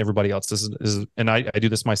clients and everybody else. This is and I do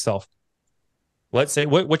this myself. Let's say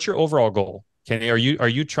what's your overall goal? Kenny, are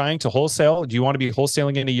you trying to wholesale? Do you want to be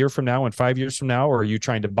wholesaling in a year from now and 5 years from now? Or are you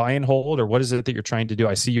trying to buy and hold? Or what is it that you're trying to do?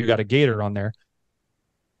 I see you got a gator on there.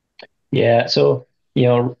 Yeah. So,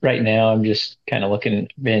 right now I'm just kind of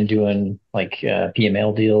been doing like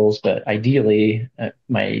PML deals, but ideally,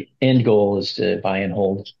 my end goal is to buy and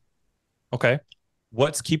hold. Okay.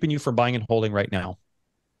 What's keeping you from buying and holding right now?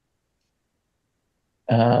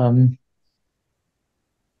 Well,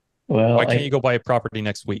 Why can't you go buy a property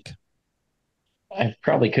next week? I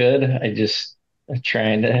probably could. I'm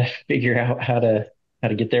trying to figure out how to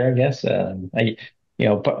get there, I guess.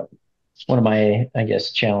 One of my, I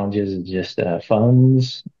guess, challenges is just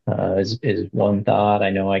funds, is one thought. I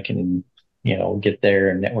know I can, get there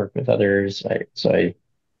and network with others. I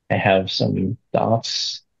have some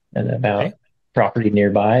thoughts Okay. about property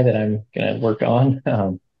nearby that I'm gonna work on.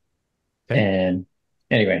 Okay. And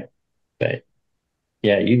anyway, but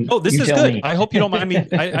yeah, you Oh, this you is tell good. me. I hope you don't mind me.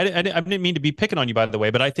 I didn't mean to be picking on you, by the way,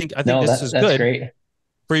 but I think No, this is that's good great.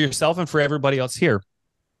 for yourself and for everybody else here.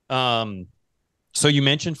 So you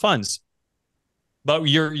mentioned funds, but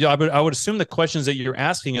I would assume the questions that you're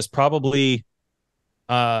asking is probably,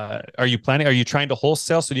 are you trying to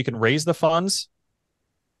wholesale so you can raise the funds?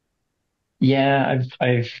 Yeah,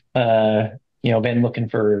 I've been looking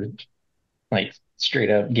for like straight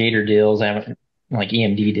up Gator deals. I haven't like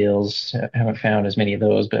EMD deals. I haven't found as many of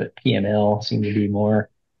those, but PML seem to be more.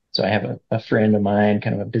 So I have a friend of mine,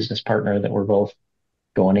 kind of a business partner that we're both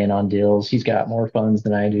going in on deals. He's got more funds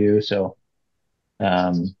than I do. So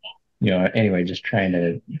anyway, just trying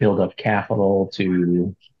to build up capital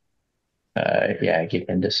to get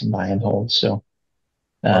into some buy and holds. So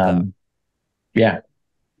Love that. um yeah,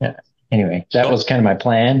 yeah. Anyway, that Well, was kind of my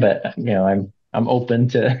plan, but I'm open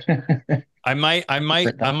to different I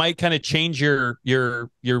thoughts. might kind of change your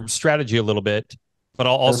strategy a little bit, but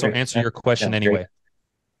I'll also Perfect. answer That your question sounds great. anyway.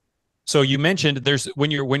 So you mentioned there's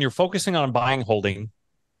when you're focusing on buying holding,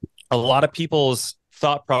 a lot of people's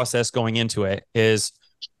thought process going into it is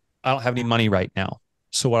I don't have any money right now.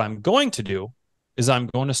 So what I'm going to do is I'm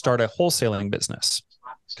going to start a wholesaling business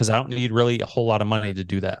because I don't need really a whole lot of money to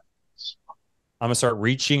do that. I'm going to start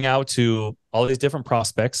reaching out to all these different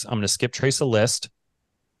prospects. I'm going to skip trace a list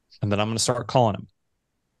and then I'm going to start calling them.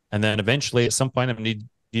 And then eventually at some point I need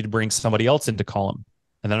to bring somebody else in to call them.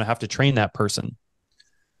 And then I have to train that person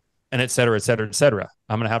and et cetera, et cetera, et cetera.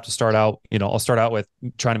 I'm going to have to start out, I'll start out with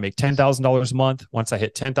trying to make $10,000 a month. Once I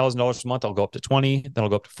hit $10,000 a month, I'll go up to 20, then I'll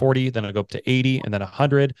go up to 40, then I'll go up to 80 and then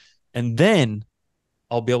 100. And then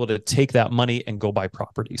I'll be able to take that money and go buy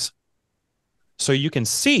properties. So you can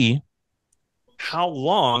see how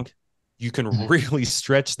long you can really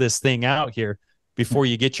stretch this thing out here before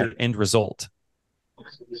you get your end result.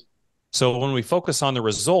 So when we focus on the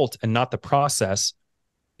result and not the process,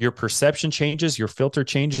 your perception changes, your filter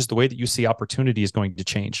changes, the way that you see opportunity is going to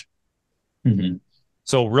change. Mm-hmm.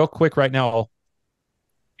 So real quick right now,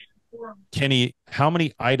 Kenny, how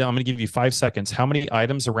many items, I'm going to give you 5 seconds. How many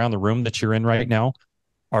items around the room that you're in right now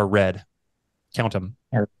are red? Count them.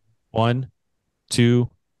 1, 2,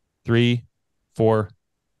 3, 4,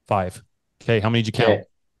 5. Okay. How many did you count? Okay.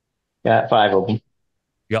 Got 5 of them.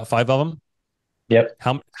 You got 5 of them? Yep.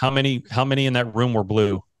 How many in that room were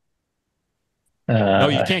blue? No,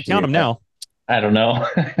 you can't count Shoot, them now. I don't know.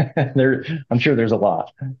 I'm sure there's a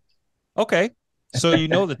lot. Okay. So you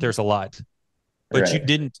know that there's a lot, but Right. you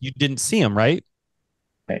didn't see them, right?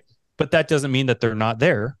 Right. But that doesn't mean that they're not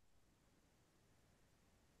there.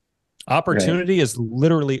 Right. Opportunity is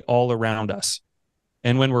literally all around us.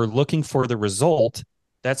 And when we're looking for the result,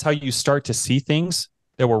 that's how you start to see things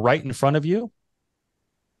that were right in front of you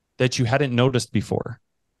that you hadn't noticed before.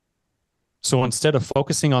 So instead of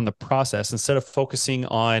focusing on the process, instead of focusing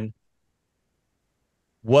on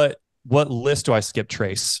what list do I skip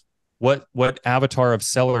trace? What avatar of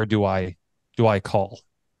seller do I call?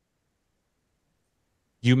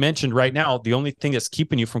 You mentioned right now, the only thing that's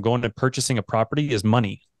keeping you from going and purchasing a property is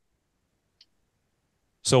money.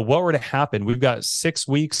 So what were to happen? We've got 6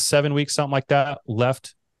 weeks, 7 weeks, something like that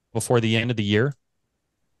left before the end of the year.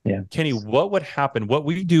 Yeah. Kenny, what would happen? What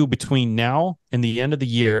we do between now and the end of the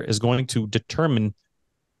year is going to determine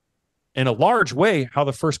in a large way how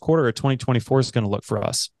the first quarter of 2024 is going to look for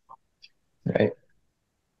us. Right.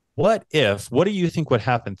 What do you think would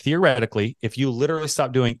happen theoretically if you literally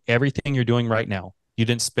stopped doing everything you're doing right now? You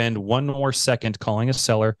didn't spend one more second calling a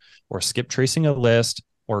seller or skip tracing a list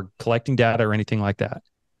or collecting data or anything like that.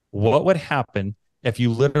 What would happen if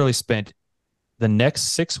you literally spent the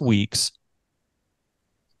next 6 weeks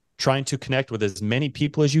trying to connect with as many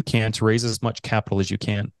people as you can to raise as much capital as you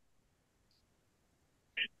can?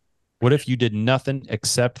 What if you did nothing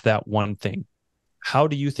except that one thing? How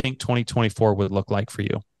do you think 2024 would look like for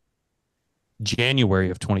you? January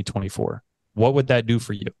of 2024. What would that do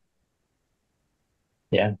for you?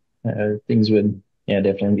 Yeah. Things would,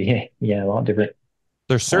 definitely be, a lot different.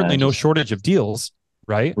 There's certainly no shortage of deals,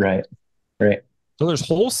 right? Right. Right. So there's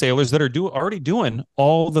wholesalers that are already doing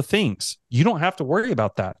all the things. You don't have to worry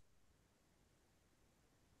about that.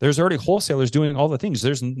 There's already wholesalers doing all the things.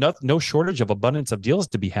 There's no shortage of abundance of deals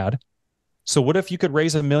to be had. So what if you could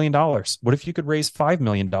raise $1 million? What if you could raise $5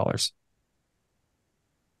 million?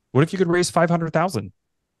 What if you could raise 500,000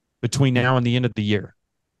 between now and the end of the year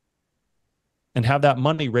and have that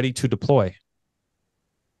money ready to deploy?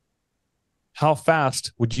 How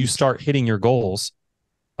fast would you start hitting your goals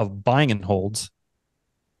of buying and holds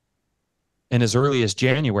in as early as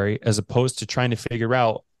January, as opposed to trying to figure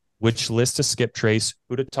out which list to skip trace,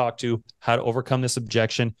 who to talk to, how to overcome this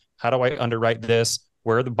objection, how do I underwrite this,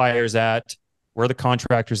 where are the buyers at, where are the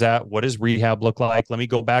contractors at, what does rehab look like? Let me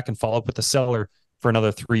go back and follow up with the seller for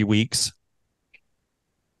another 3 weeks.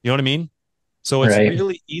 You know what I mean? So it's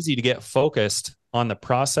really easy to get focused on the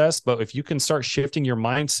process, but if you can start shifting your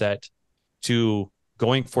mindset to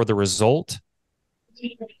going for the result,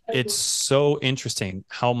 it's so interesting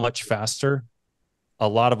how much faster a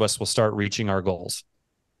lot of us will start reaching our goals.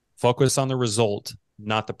 Focus on the result,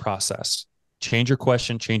 not the process. Change your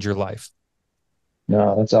question, change your life.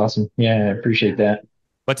 No, that's awesome. Yeah, I appreciate that.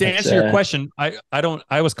 But to answer your question,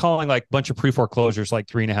 I was calling like a bunch of pre-foreclosures like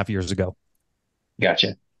 3.5 years ago.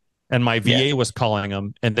 Gotcha. And my VA was calling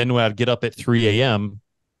them. And then when I'd get up at 3 a.m.,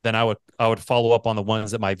 then I would follow up on the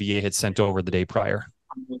ones that my VA had sent over the day prior.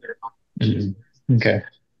 Mm-hmm. Okay.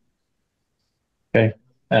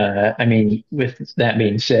 I mean, with that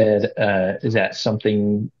being said, is that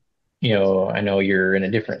something, I know you're in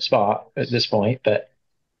a different spot at this point, but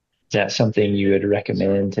is that something you would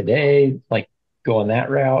recommend today, like going that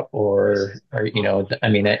route, or I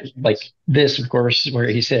mean, like this, of course, where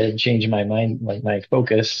he said, change my mind, like my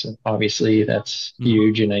focus, obviously that's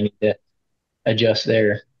huge and I need to adjust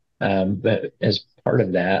there. But as part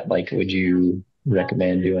of that, like, would you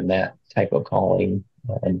recommend doing that type of calling,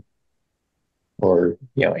 or,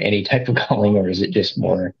 any type of calling, or is it just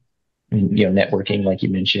more, networking, like you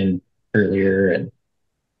mentioned earlier? And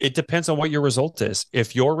it depends on what your result is.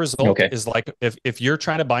 If your result is like, if you're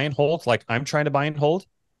trying to buy and hold, like I'm trying to buy and hold,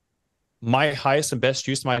 my highest and best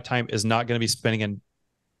use of my time is not going to be spending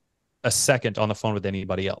a second on the phone with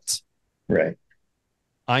anybody else. Right.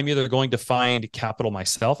 I'm either going to find capital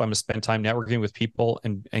myself. I'm going to spend time networking with people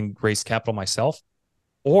and raise capital myself,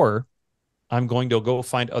 or I'm going to go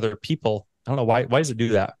find other people. I don't know why does it do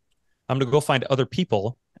that? I'm going to go find other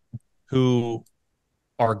people who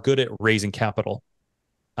are good at raising capital.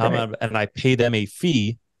 And I pay them a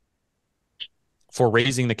fee for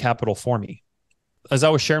raising the capital for me. As I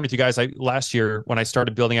was sharing with you guys, last year when I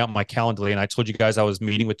started building out my Calendly, and I told you guys I was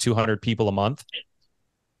meeting with 200 people a month,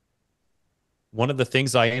 one of the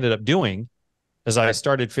things I ended up doing is I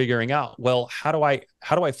started figuring out, well,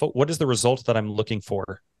 what is the result that I'm looking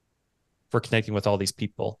for connecting with all these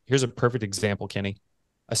people? Here's a perfect example, Kenny.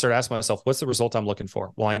 I started asking myself, what's the result I'm looking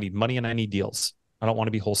for? Well, I need money and I need deals. I don't want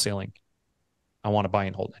to be wholesaling. I want to buy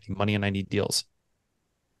and hold. I need money and I need deals.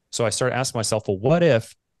 So I started asking myself, well, what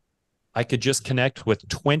if I could just connect with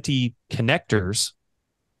 20 connectors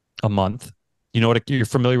a month? You know what? You're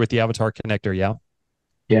familiar with the Avatar connector, yeah?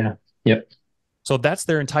 Yeah. Yep. So that's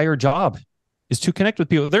their entire job, is to connect with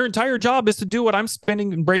people. Their entire job is to do what I'm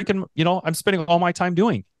spending and breaking, I'm spending all my time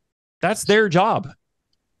doing. That's their job.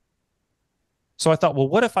 So I thought, well,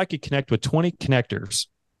 what if I could connect with 20 connectors?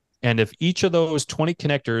 And if each of those 20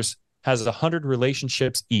 connectors has 100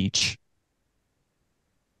 relationships each,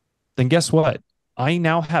 then guess what? I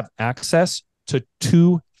now have access to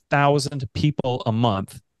 2,000 people a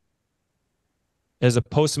month, as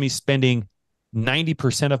opposed to me spending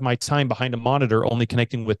 90% of my time behind a monitor only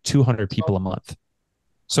connecting with 200 people a month.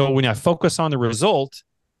 So when I focus on the result,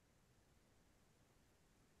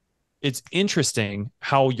 it's interesting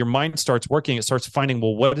how your mind starts working. It starts finding,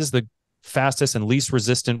 well, what is the fastest and least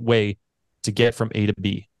resistant way to get from A to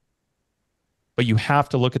B? But you have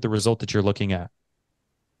to look at the result that you're looking at.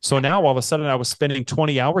 So now all of a sudden I was spending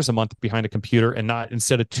 20 hours a month behind a computer and not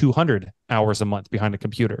instead of 200 hours a month behind a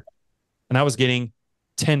computer. And I was getting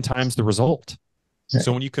 10 times the result.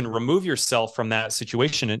 So when you can remove yourself from that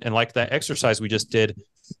situation and like that exercise we just did,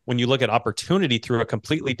 when you look at opportunity through a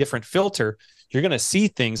completely different filter, you're going to see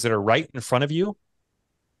things that are right in front of you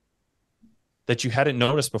that you hadn't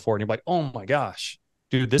noticed before. And you're like, oh my gosh,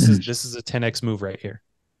 dude, this is a 10X move right here.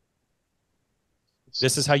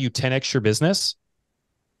 This is how you 10X your business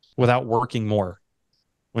without working more.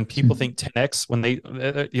 When people think 10X, when they,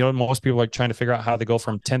 most people are like trying to figure out how they go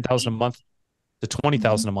from 10,000 a month to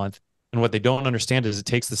 20,000 a month. And what they don't understand is it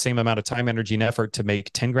takes the same amount of time, energy, and effort to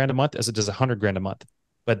make 10 grand a month as it does 100 grand a month.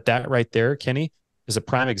 But that right there, Kenny, is a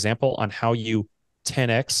prime example on how you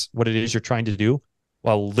 10X what it is you're trying to do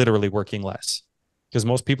while literally working less. Because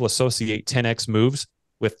most people associate 10X moves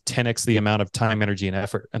with 10X the amount of time, energy, and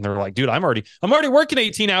effort. And they're like, dude, I'm already working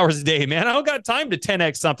 18 hours a day, man. I don't got time to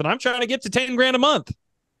 10X something. I'm trying to get to 10 grand a month.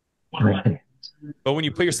 Right. But when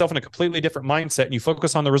you put yourself in a completely different mindset and you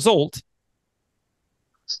focus on the result,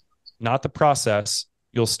 not the process,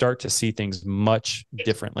 you'll start to see things much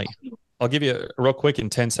differently. I'll give you a real quick in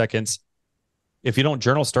 10 seconds. If you don't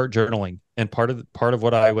journal, start journaling. And part of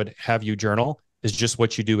what I would have you journal is just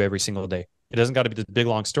what you do every single day. It doesn't got to be this big,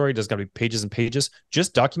 long story. It doesn't got to be pages and pages.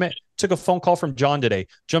 Just document. Took a phone call from John today.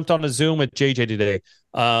 Jumped on a Zoom with JJ today.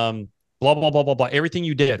 Blah, blah, blah, blah, blah. Everything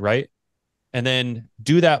you did, right? And then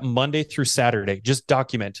do that Monday through Saturday. Just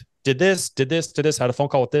document. Did this, had a phone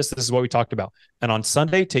call with this. This is what we talked about. And on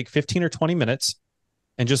Sunday, take 15 or 20 minutes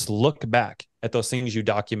and just look back at those things you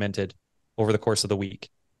documented over the course of the week.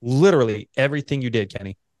 Literally everything you did,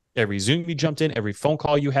 Kenny. Every Zoom you jumped in, every phone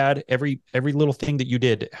call you had, every little thing that you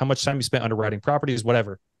did, how much time you spent underwriting properties,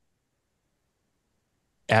 whatever.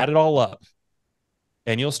 Add it all up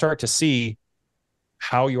and you'll start to see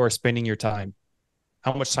how you are spending your time,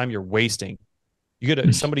 how much time you're wasting. You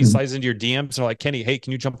get somebody slides into your DMs and they're like, Kenny, hey,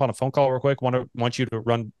 can you jump on a phone call real quick? Want you to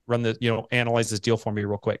run the, analyze this deal for me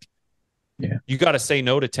real quick. Yeah. You got to say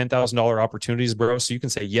no to $10,000 opportunities, bro. So you can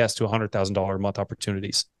say yes to $100,000 a month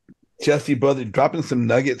opportunities. Jesse, brother, dropping some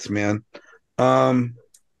nuggets, man. We're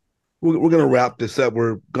going to wrap this up.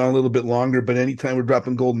 We're gone a little bit longer, but anytime we're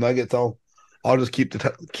dropping gold nuggets, I'll just keep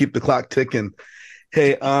the clock ticking.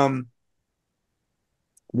 Hey, I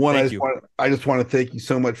just want to thank you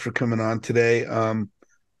so much for coming on today.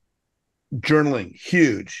 Journaling,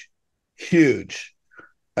 huge.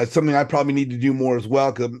 That's something I probably need to do more as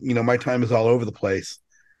well because, my time is all over the place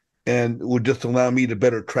and would just allow me to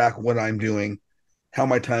better track what I'm doing, how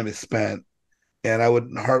my time is spent. And I would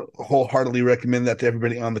wholeheartedly recommend that to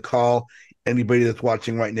everybody on the call, anybody that's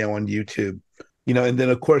watching right now on YouTube. And then,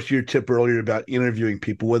 of course, your tip earlier about interviewing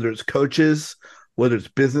people, whether it's coaches, whether it's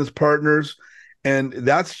business partners, and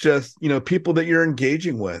that's just, people that you're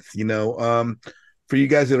engaging with, for you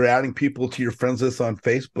guys that are adding people to your friends list on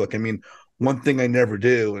Facebook. I mean, one thing I never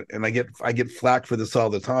do, and I get flack for this all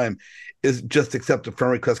the time, is just accept a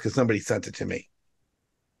friend request because somebody sent it to me.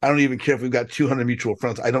 I don't even care if we've got 200 mutual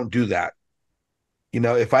friends. I don't do that.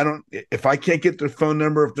 If I can't get their phone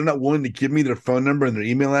number, if they're not willing to give me their phone number and their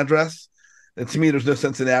email address, then to me, there's no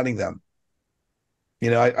sense in adding them.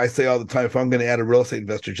 I say all the time, if I'm going to add a real estate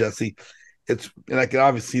investor, Jesse, and I can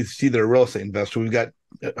obviously see they're a real estate investor. We've got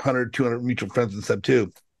 100, 200 mutual friends in sub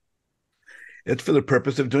too. It's for the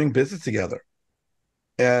purpose of doing business together.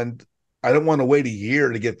 And I don't want to wait a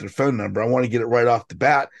year to get their phone number. I want to get it right off the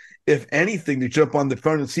bat. If anything, to jump on the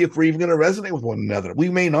phone and see if we're even going to resonate with one another. We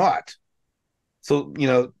may not. So,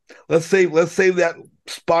 let's save that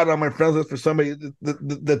spot on my friends list for somebody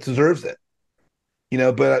that deserves it.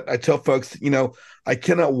 But I tell folks, I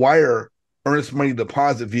cannot wire earnest money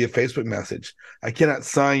deposit via Facebook message. I cannot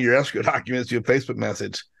sign your escrow documents via Facebook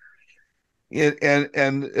message.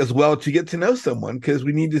 And as well to get to know someone, because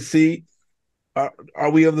we need to see, are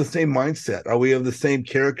we of the same mindset? Are we of the same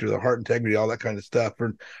character, the heart integrity, all that kind of stuff?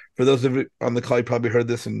 For those of you on the call, you probably heard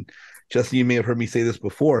this, and Jesse, you may have heard me say this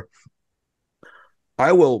before.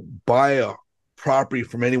 I will buy a property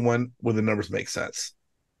from anyone where the numbers make sense.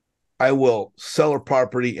 I will sell a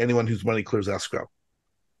property, anyone whose money clears escrow.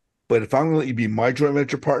 But if I'm going to let you be my joint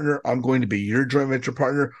venture partner, I'm going to be your joint venture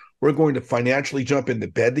partner. We're going to financially jump into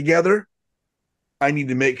bed together. I need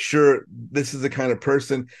to make sure this is the kind of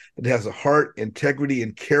person that has a heart, integrity,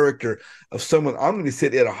 and character of someone I'm going to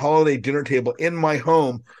sit at a holiday dinner table in my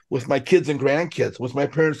home with my kids and grandkids, with my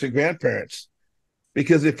parents and grandparents.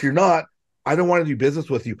 Because if you're not, I don't want to do business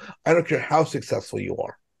with you. I don't care how successful you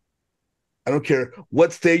are. I don't care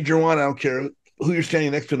what stage you're on. I don't care who you're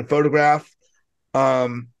standing next to in a photograph.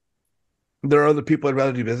 Um, there are other people I'd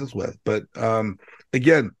rather do business with. But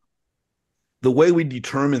again, the way we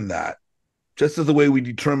determine that, just as the way we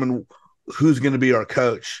determine who's going to be our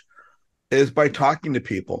coach, is by talking to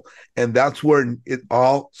people. And that's where it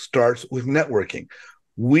all starts with networking.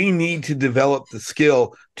 We need to develop the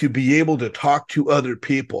skill to be able to talk to other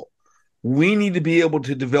people. We need to be able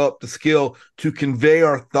to develop the skill to convey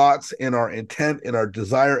our thoughts and our intent and our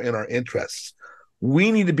desire and our interests.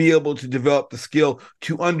 We need to be able to develop the skill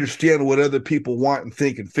to understand what other people want and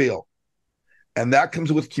think and feel. And that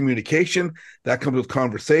comes with communication, that comes with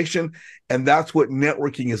conversation, and that's what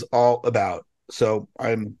networking is all about. So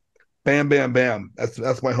I'm bam, bam, bam.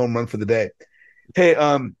 That's my home run for the day. Hey,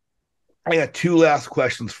 I got two last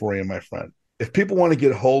questions for you, my friend. If people want to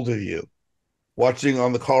get a hold of you, watching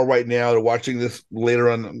on the call right now, or watching this later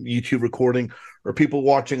on YouTube recording, or people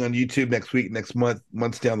watching on YouTube next week, next month,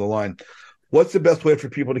 months down the line, what's the best way for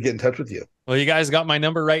people to get in touch with you? Well, you guys got my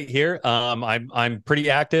number right here. I'm pretty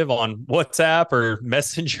active on WhatsApp or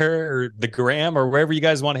Messenger or the Gram or wherever you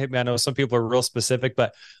guys want to hit me. I know some people are real specific,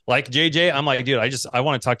 but like JJ, I'm like, dude, I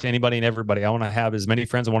want to talk to anybody and everybody. I want to have as many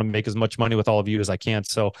friends. I want to make as much money with all of you as I can.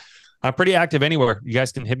 So I'm pretty active anywhere. You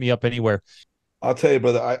guys can hit me up anywhere. I'll tell you,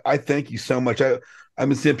 brother, I thank you so much. I've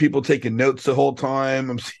been seeing people taking notes the whole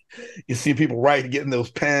time. You see people writing, getting those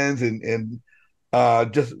pens and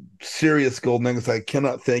just serious gold nuggets. I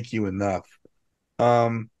cannot thank you enough. I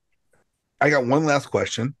got one last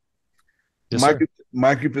question. Yes,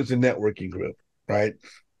 My group is a networking group, right?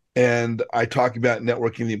 And I talk about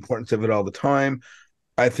networking, the importance of it all the time.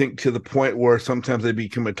 I think to the point where sometimes I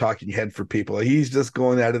become a talking head for people. He's just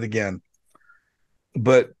going at it again.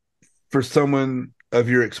 But for someone of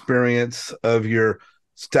your experience, of your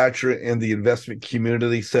stature in the investment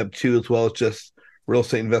community, Seb too, as well as just real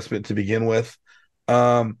estate investment to begin with,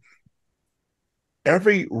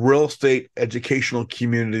 every real estate educational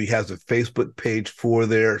community has a Facebook page for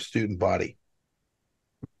their student body.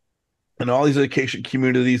 And all these education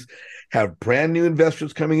communities have brand new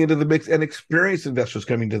investors coming into the mix and experienced investors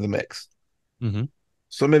coming to the mix. Mm-hmm.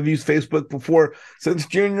 Some have used Facebook before since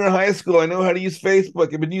junior high school. I know how to use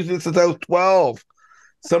Facebook. I've been using it since I was 12.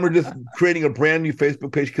 Some are just creating a brand new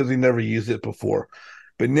Facebook page because they never used it before.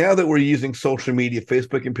 But now that we're using social media,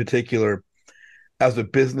 Facebook in particular, as a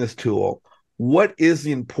business tool, what is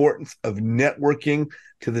the importance of networking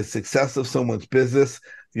to the success of someone's business,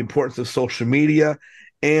 the importance of social media,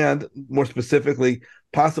 and more specifically,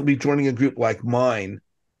 possibly joining a group like mine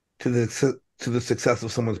to the success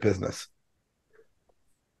of someone's business?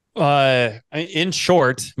 In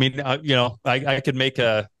short, I mean, I could make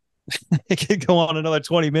I could go on another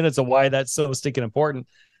 20 minutes of why that's so stinking important.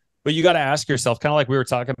 But you got to ask yourself, kind of like we were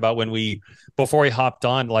talking about before we hopped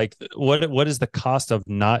on, like what is the cost of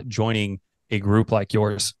not joining a group like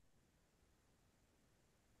yours?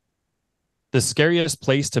 The scariest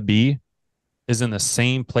place to be is in the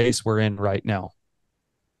same place we're in right now.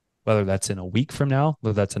 Whether that's in a week from now,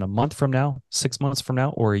 whether that's in a month from now, 6 months from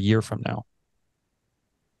now, or a year from now.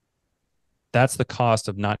 That's the cost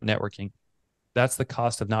of not networking. That's the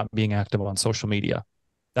cost of not being active on social media.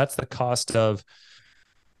 That's the cost of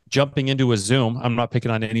jumping into a Zoom. I'm not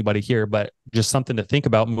picking on anybody here, but just something to think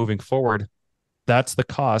about moving forward. That's the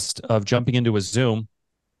cost of jumping into a Zoom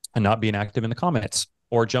and not being active in the comments,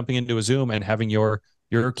 or jumping into a Zoom and having your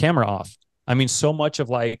camera off. I mean, so much of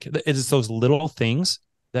like, it is those little things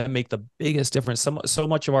that make the biggest difference. So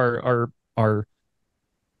much of our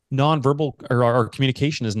nonverbal, or our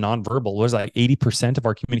communication is nonverbal. What is that, like 80% of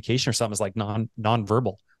our communication or something is like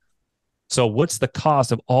nonverbal. So what's the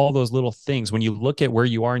cost of all those little things when you look at where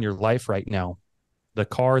you are in your life right now? The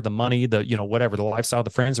car, the money, whatever, the lifestyle, the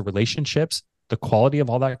friends, the relationships, the quality of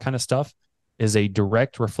all that kind of stuff is a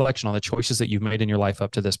direct reflection on the choices that you've made in your life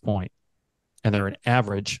up to this point. And they're an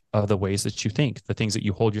average of the ways that you think, the things that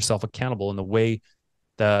you hold yourself accountable, and the way,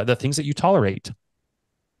 the things that you tolerate.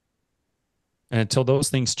 And until those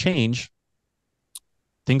things change,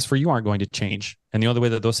 things for you aren't going to change. And the only way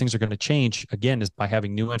that those things are going to change, again, is by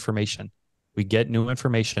having new information. We get new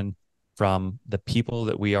information from the people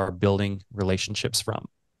that we are building relationships from.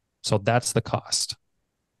 So that's the cost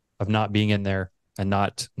of not being in there and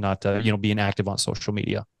not being active on social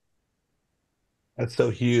media. That's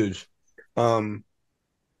so huge.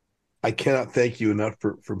 I cannot thank you enough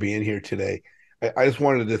for being here today. I just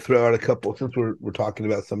wanted to throw out a couple, since we're talking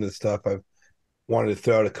about some of this stuff. I've wanted to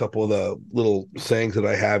throw out a couple of the little sayings that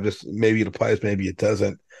I have. Just maybe it applies, maybe it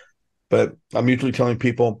doesn't. But I'm usually telling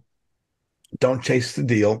people, don't chase the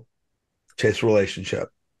deal, chase a relationship.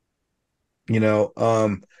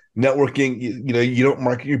 Networking, you don't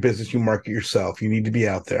market your business, you market yourself. You need to be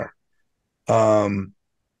out there.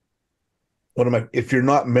 If you're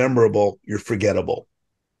not memorable, you're forgettable.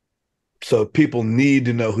 So people need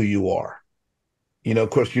to know who you are. Of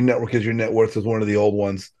course, your network is your net worth is one of the old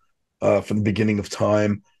ones from the beginning of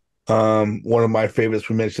time. One of my favorites,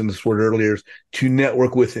 we mentioned this word earlier, is to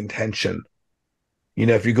network with intention.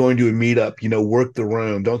 If you're going to a meetup, work the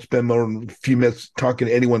room. Don't spend more than a few minutes talking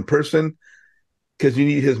to any one person, because you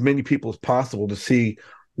need as many people as possible to see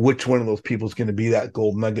which one of those people is going to be that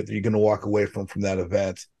gold nugget that you're going to walk away from that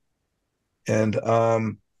event. And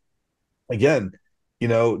again,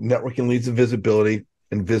 networking leads to visibility,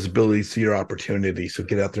 and visibility to your opportunity. So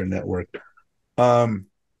get out there and network.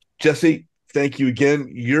 Jesse, thank you again.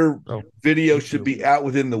 Your video should be out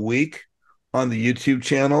within the week on the YouTube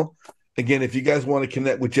channel. Again, if you guys want to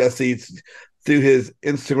connect with Jesse, it's through his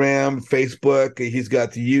Instagram, Facebook. He's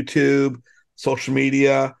got the YouTube, social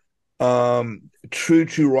media.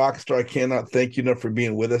 True rock star. I cannot thank you enough for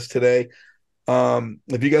being with us today.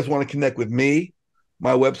 If you guys want to connect with me,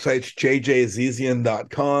 my website's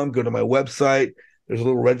jjazizian.com. Go to my website. There's a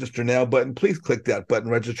little register now button. Please click that button,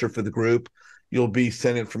 register for the group. You'll be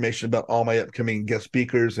sent information about all my upcoming guest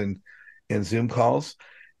speakers and Zoom calls.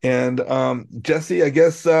 And Jesse, I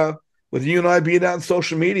guess with you and I being out on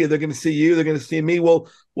social media, they're going to see you. They're going to see me. We'll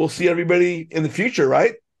see everybody in the future,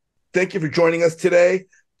 right? Thank you for joining us today.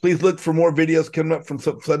 Please look for more videos coming up from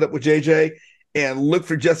Set Up with JJ, and look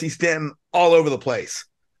for Jesse Stanton all over the place.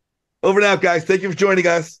 Over and out, guys. Thank you for joining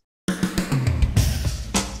us.